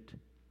receive it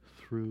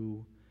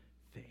through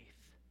faith.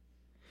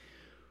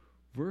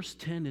 Verse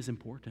 10 is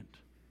important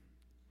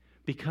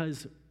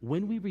because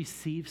when we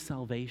receive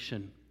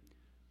salvation,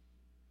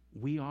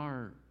 we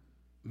are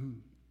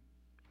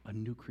a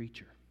new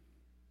creature.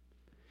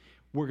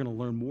 We're going to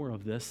learn more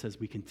of this as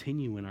we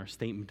continue in our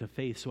statement of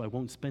faith, so I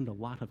won't spend a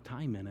lot of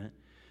time in it.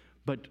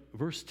 But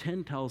verse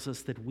 10 tells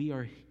us that we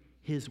are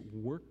his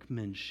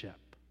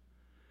workmanship.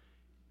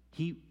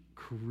 He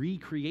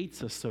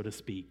recreates us, so to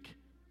speak,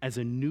 as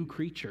a new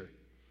creature.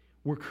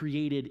 We're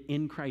created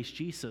in Christ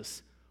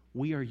Jesus.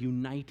 We are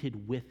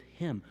united with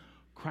him.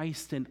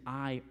 Christ and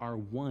I are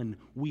one.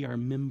 We are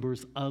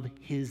members of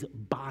his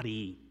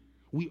body.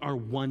 We are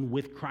one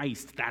with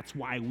Christ. That's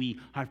why we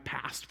have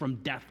passed from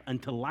death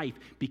unto life,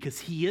 because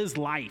he is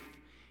life,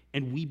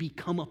 and we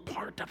become a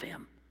part of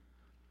him.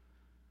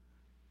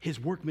 His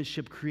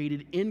workmanship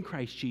created in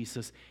Christ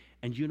Jesus.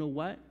 And you know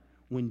what?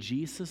 When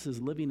Jesus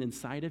is living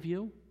inside of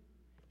you,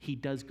 he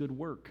does good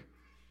work.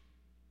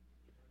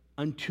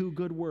 Unto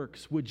good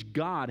works, which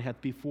God hath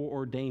before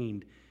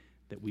ordained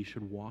that we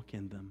should walk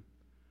in them.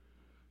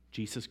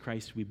 Jesus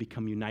Christ we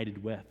become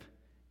united with,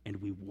 and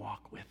we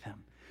walk with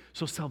him.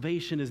 So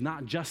salvation is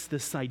not just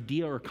this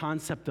idea or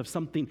concept of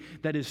something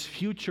that is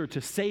future to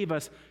save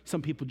us.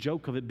 Some people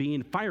joke of it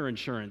being fire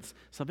insurance.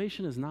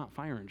 Salvation is not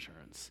fire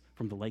insurance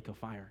from the lake of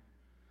fire.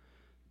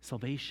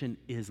 Salvation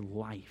is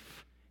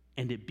life,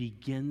 and it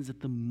begins at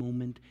the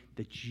moment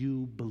that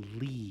you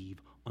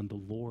believe on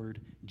the Lord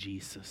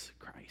Jesus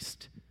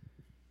Christ.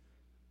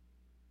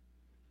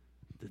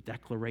 The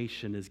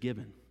declaration is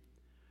given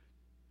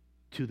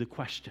to the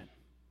question,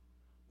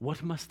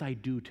 what must I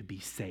do to be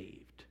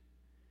saved?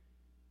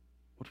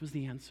 What was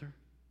the answer?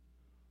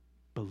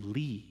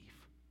 Believe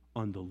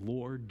on the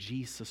Lord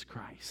Jesus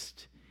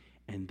Christ,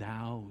 and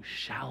thou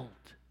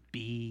shalt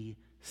be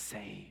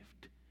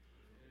saved.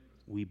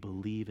 We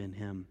believe in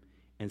him,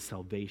 and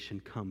salvation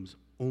comes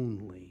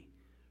only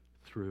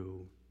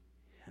through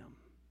him.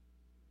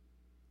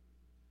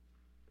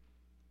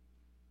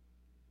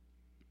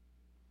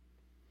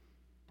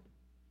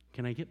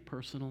 Can I get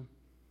personal?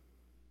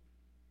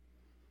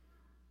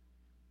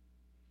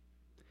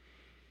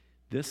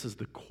 This is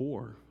the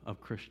core of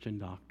Christian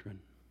doctrine.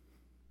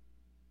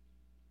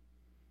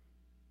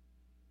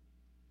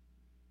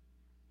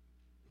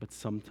 But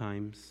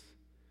sometimes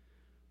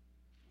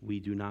we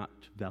do not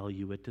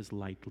value it as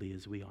lightly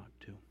as we ought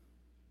to.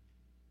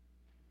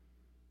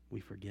 We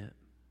forget.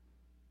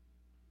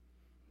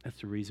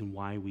 That's the reason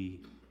why we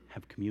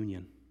have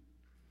communion.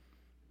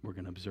 We're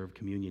going to observe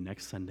communion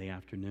next Sunday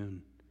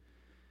afternoon,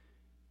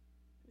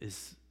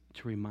 is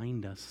to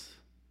remind us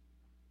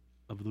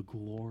of the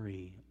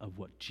glory of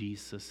what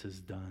Jesus has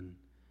done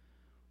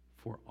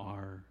for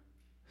our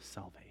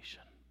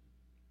salvation.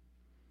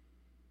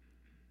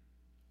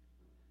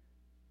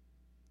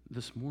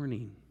 This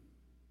morning,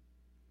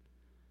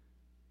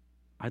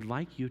 I'd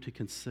like you to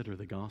consider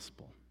the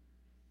gospel.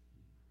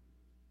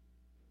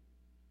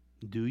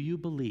 Do you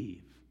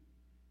believe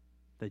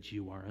that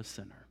you are a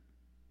sinner?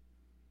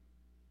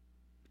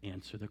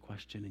 Answer the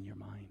question in your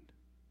mind.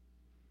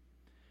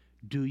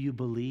 Do you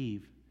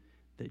believe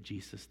that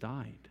Jesus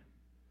died?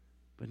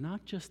 But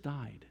not just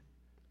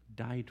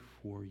died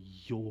for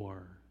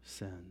your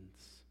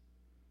sins.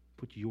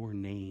 Put your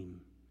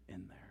name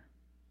in there.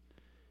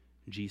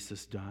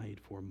 Jesus died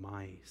for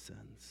my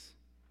sins.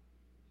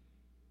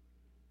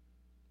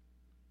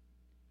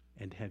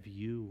 And have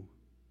you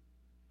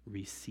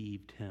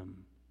received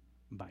him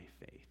by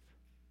faith?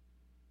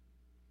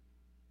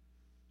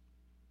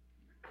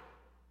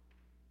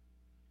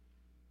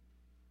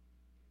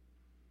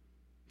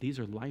 These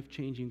are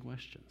life-changing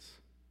questions.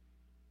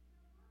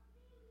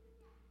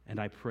 And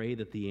I pray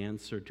that the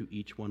answer to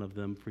each one of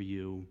them for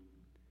you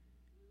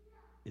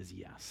is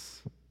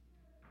yes.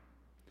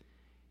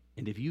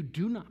 And if you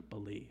do not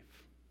believe,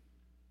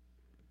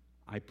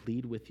 I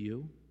plead with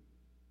you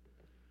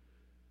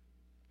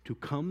to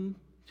come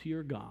to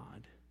your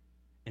God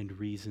and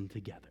reason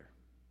together.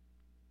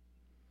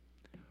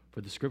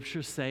 For the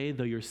scriptures say,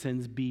 though your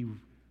sins be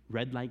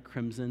red like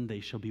crimson,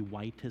 they shall be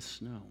white as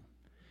snow.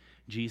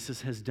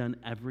 Jesus has done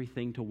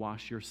everything to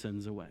wash your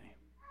sins away.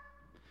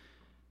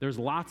 There's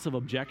lots of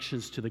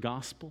objections to the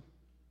gospel.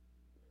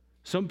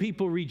 Some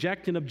people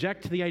reject and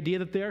object to the idea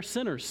that they are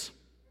sinners.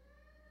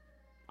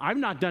 I've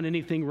not done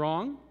anything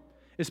wrong,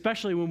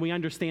 especially when we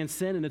understand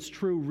sin in its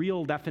true,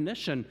 real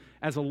definition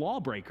as a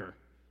lawbreaker,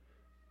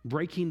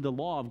 breaking the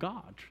law of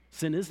God.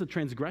 Sin is the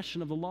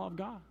transgression of the law of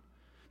God.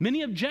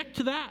 Many object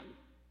to that.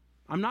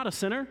 I'm not a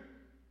sinner.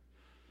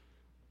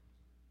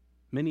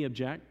 Many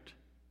object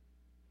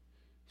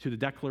to the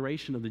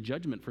declaration of the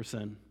judgment for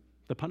sin,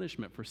 the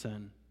punishment for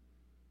sin.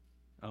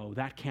 Oh,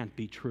 that can't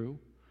be true.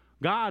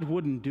 God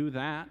wouldn't do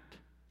that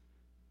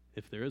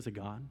if there is a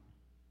God.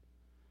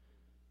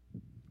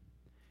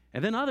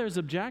 And then others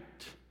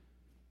object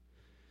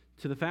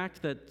to the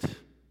fact that,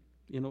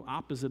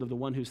 opposite of the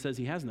one who says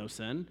he has no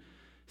sin,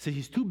 say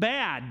he's too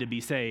bad to be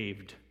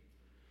saved,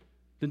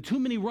 done too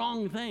many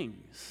wrong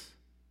things.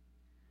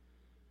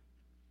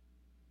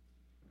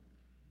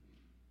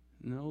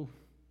 No.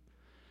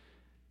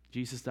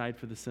 Jesus died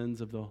for the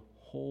sins of the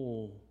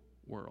whole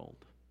world.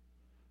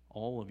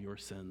 All of your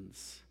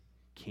sins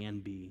can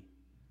be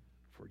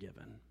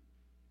forgiven.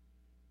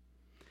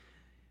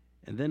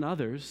 And then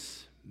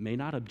others may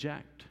not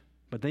object,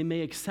 but they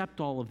may accept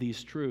all of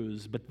these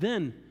truths, but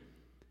then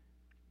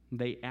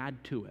they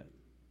add to it.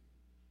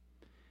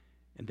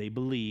 And they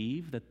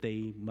believe that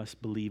they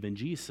must believe in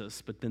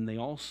Jesus, but then they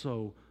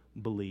also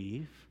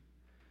believe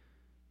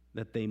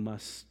that they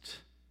must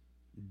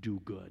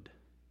do good.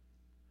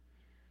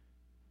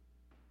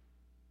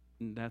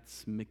 And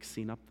that's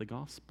mixing up the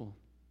gospel.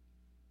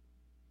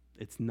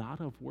 It's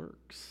not of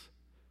works.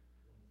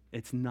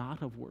 It's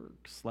not of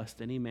works,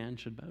 lest any man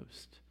should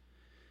boast.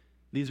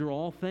 These are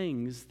all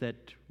things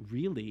that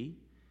really,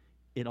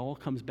 it all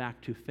comes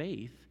back to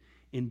faith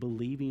in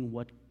believing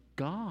what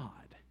God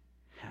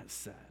has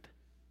said.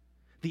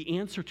 The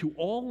answer to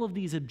all of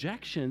these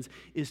objections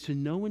is to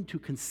know and to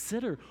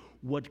consider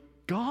what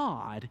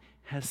God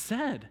has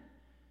said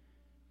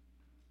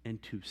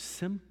and to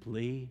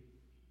simply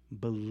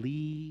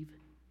believe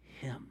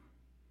him.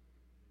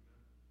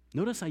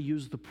 Notice I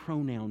use the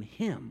pronoun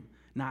him,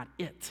 not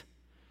it.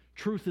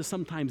 Truth is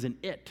sometimes an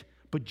it,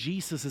 but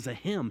Jesus is a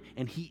him,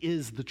 and he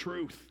is the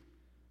truth.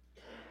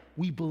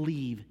 We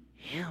believe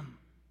him.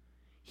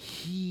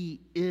 He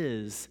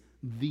is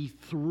the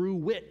through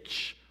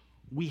which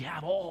we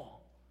have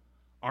all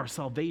our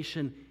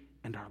salvation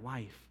and our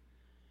life.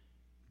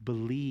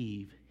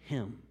 Believe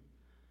him,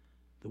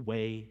 the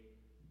way,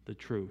 the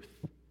truth,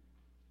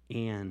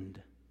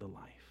 and the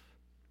life.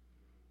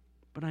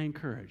 But I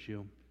encourage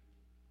you,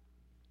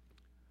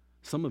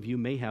 some of you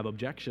may have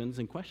objections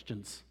and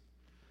questions.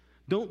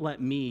 Don't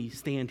let me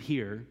stand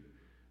here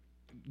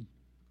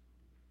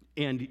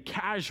and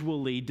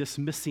casually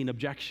dismissing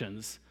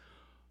objections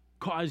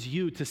cause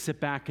you to sit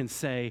back and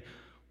say,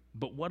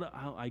 but what,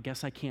 I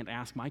guess I can't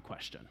ask my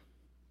question.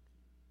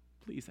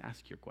 Please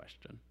ask your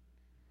question.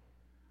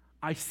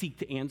 I seek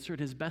to answer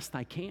it as best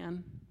I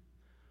can.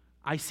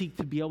 I seek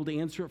to be able to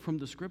answer it from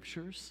the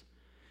scriptures.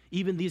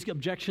 Even these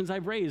objections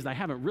I've raised, I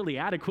haven't really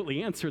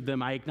adequately answered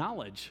them, I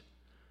acknowledge.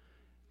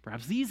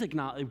 Perhaps these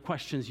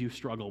questions you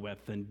struggle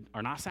with and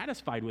are not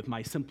satisfied with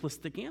my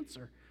simplistic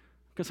answer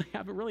because I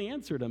haven't really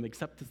answered them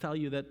except to tell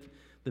you that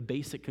the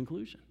basic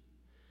conclusion.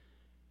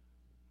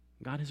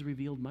 God has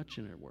revealed much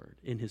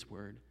in his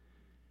word.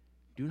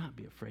 Do not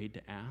be afraid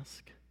to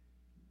ask.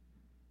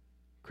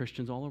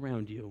 Christians all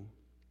around you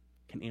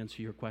can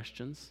answer your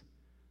questions.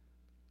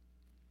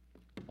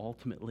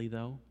 Ultimately,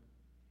 though,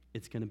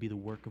 it's going to be the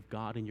work of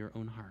God in your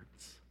own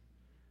hearts.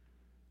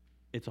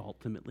 It's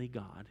ultimately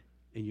God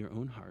in your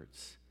own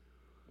hearts.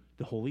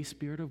 The Holy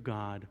Spirit of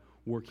God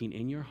working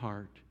in your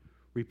heart,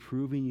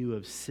 reproving you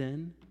of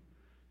sin,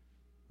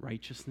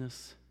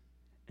 righteousness,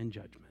 and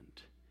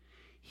judgment.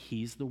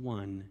 He's the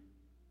one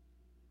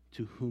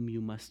to whom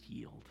you must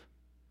yield.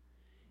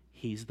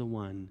 He's the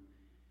one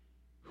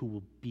who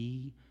will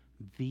be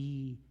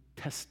the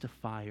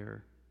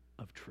testifier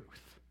of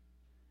truth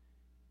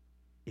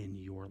in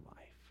your life.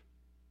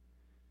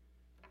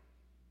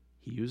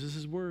 He uses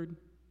his word.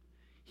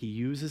 He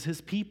uses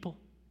his people.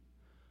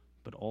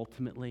 But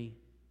ultimately,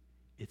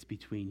 it's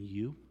between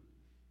you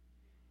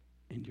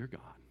and your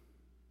God.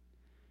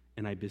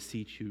 And I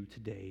beseech you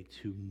today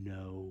to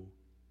know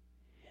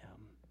him.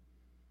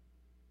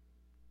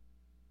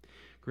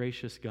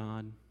 Gracious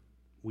God,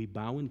 we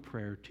bow in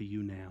prayer to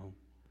you now,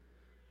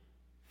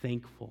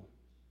 thankful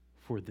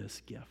for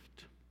this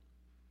gift,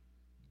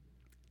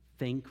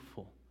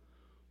 thankful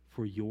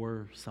for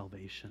your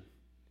salvation.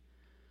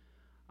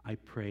 I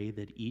pray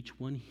that each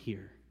one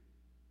here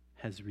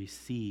has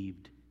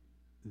received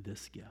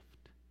this gift.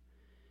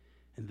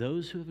 And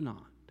those who have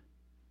not,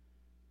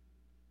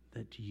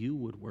 that you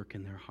would work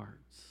in their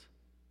hearts,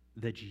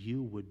 that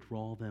you would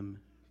draw them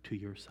to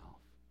yourself,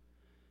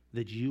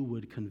 that you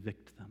would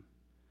convict them,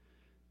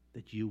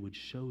 that you would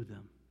show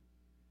them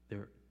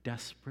their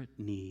desperate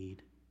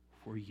need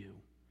for you.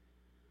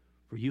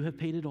 For you have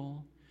paid it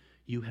all,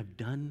 you have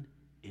done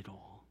it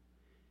all,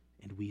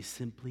 and we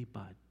simply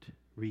but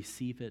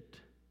receive it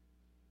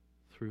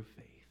through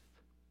faith,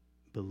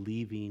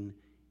 believing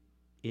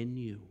in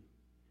you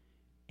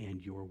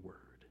and your word.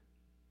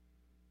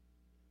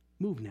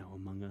 Move now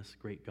among us,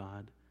 great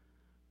God,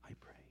 I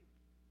pray.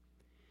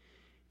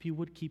 If you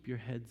would keep your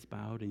heads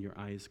bowed and your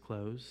eyes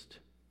closed,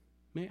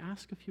 may I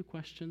ask a few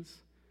questions?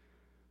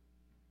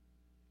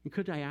 And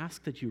could I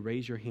ask that you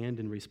raise your hand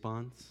in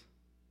response?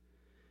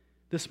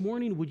 This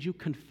morning, would you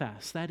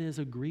confess, that is,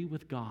 agree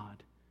with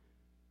God,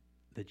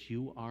 that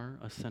you are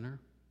a sinner?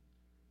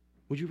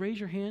 Would you raise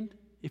your hand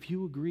if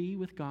you agree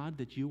with God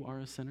that you are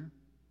a sinner?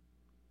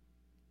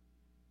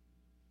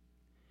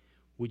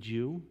 Would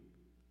you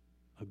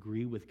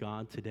agree with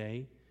God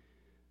today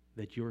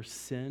that your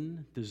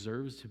sin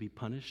deserves to be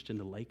punished in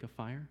the lake of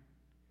fire?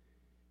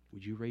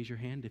 Would you raise your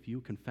hand if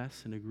you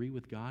confess and agree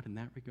with God in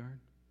that regard?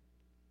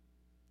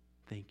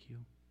 Thank you.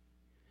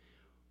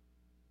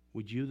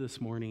 Would you this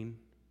morning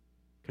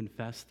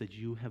confess that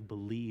you have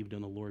believed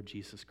on the Lord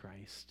Jesus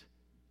Christ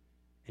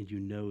and you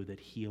know that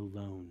he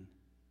alone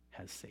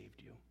has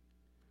saved you?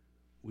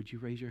 Would you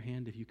raise your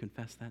hand if you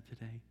confess that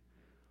today?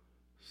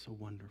 So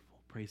wonderful.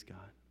 Praise God.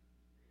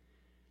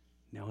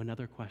 Now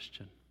another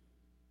question.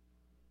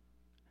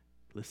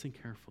 Listen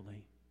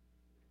carefully.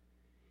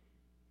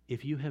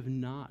 If you have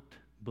not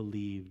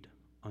believed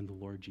on the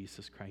Lord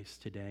Jesus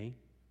Christ today,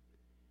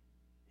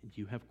 and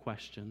you have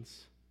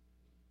questions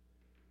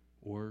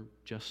or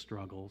just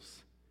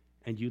struggles,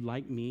 and you'd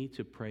like me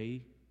to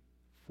pray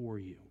for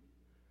you,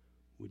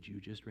 would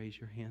you just raise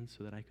your hand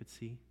so that I could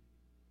see?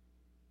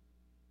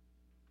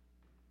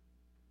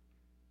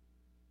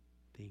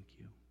 Thank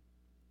you.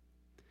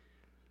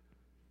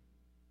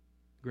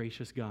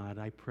 Gracious God,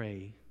 I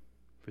pray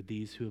for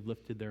these who have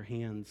lifted their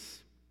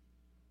hands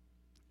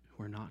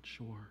who are not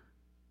sure.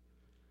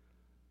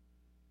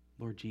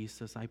 Lord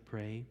Jesus, I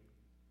pray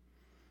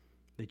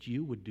that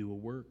you would do a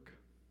work,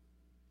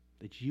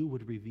 that you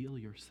would reveal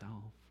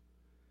yourself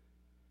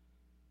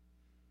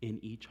in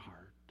each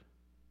heart.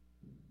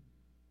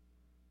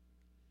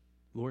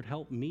 Lord,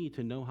 help me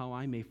to know how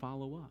I may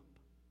follow up.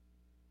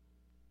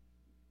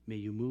 May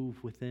you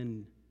move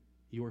within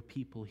your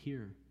people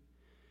here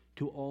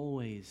to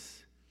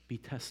always be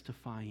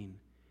testifying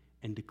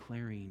and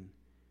declaring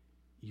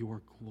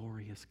your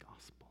glorious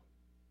gospel.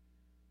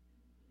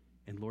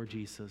 And Lord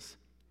Jesus,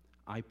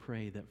 I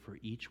pray that for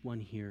each one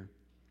here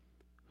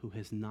who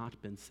has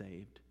not been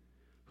saved,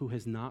 who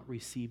has not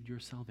received your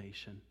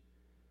salvation,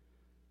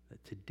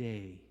 that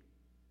today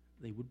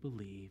they would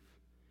believe,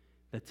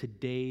 that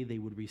today they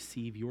would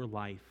receive your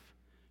life,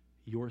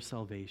 your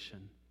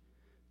salvation,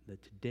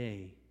 that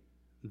today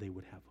they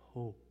would have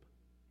hope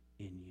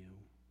in you.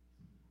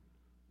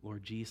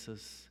 Lord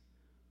Jesus,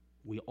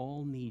 we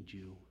all need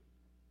you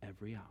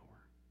every hour.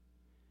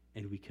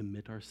 And we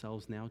commit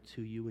ourselves now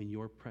to you in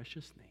your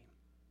precious name.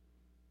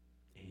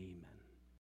 Amen.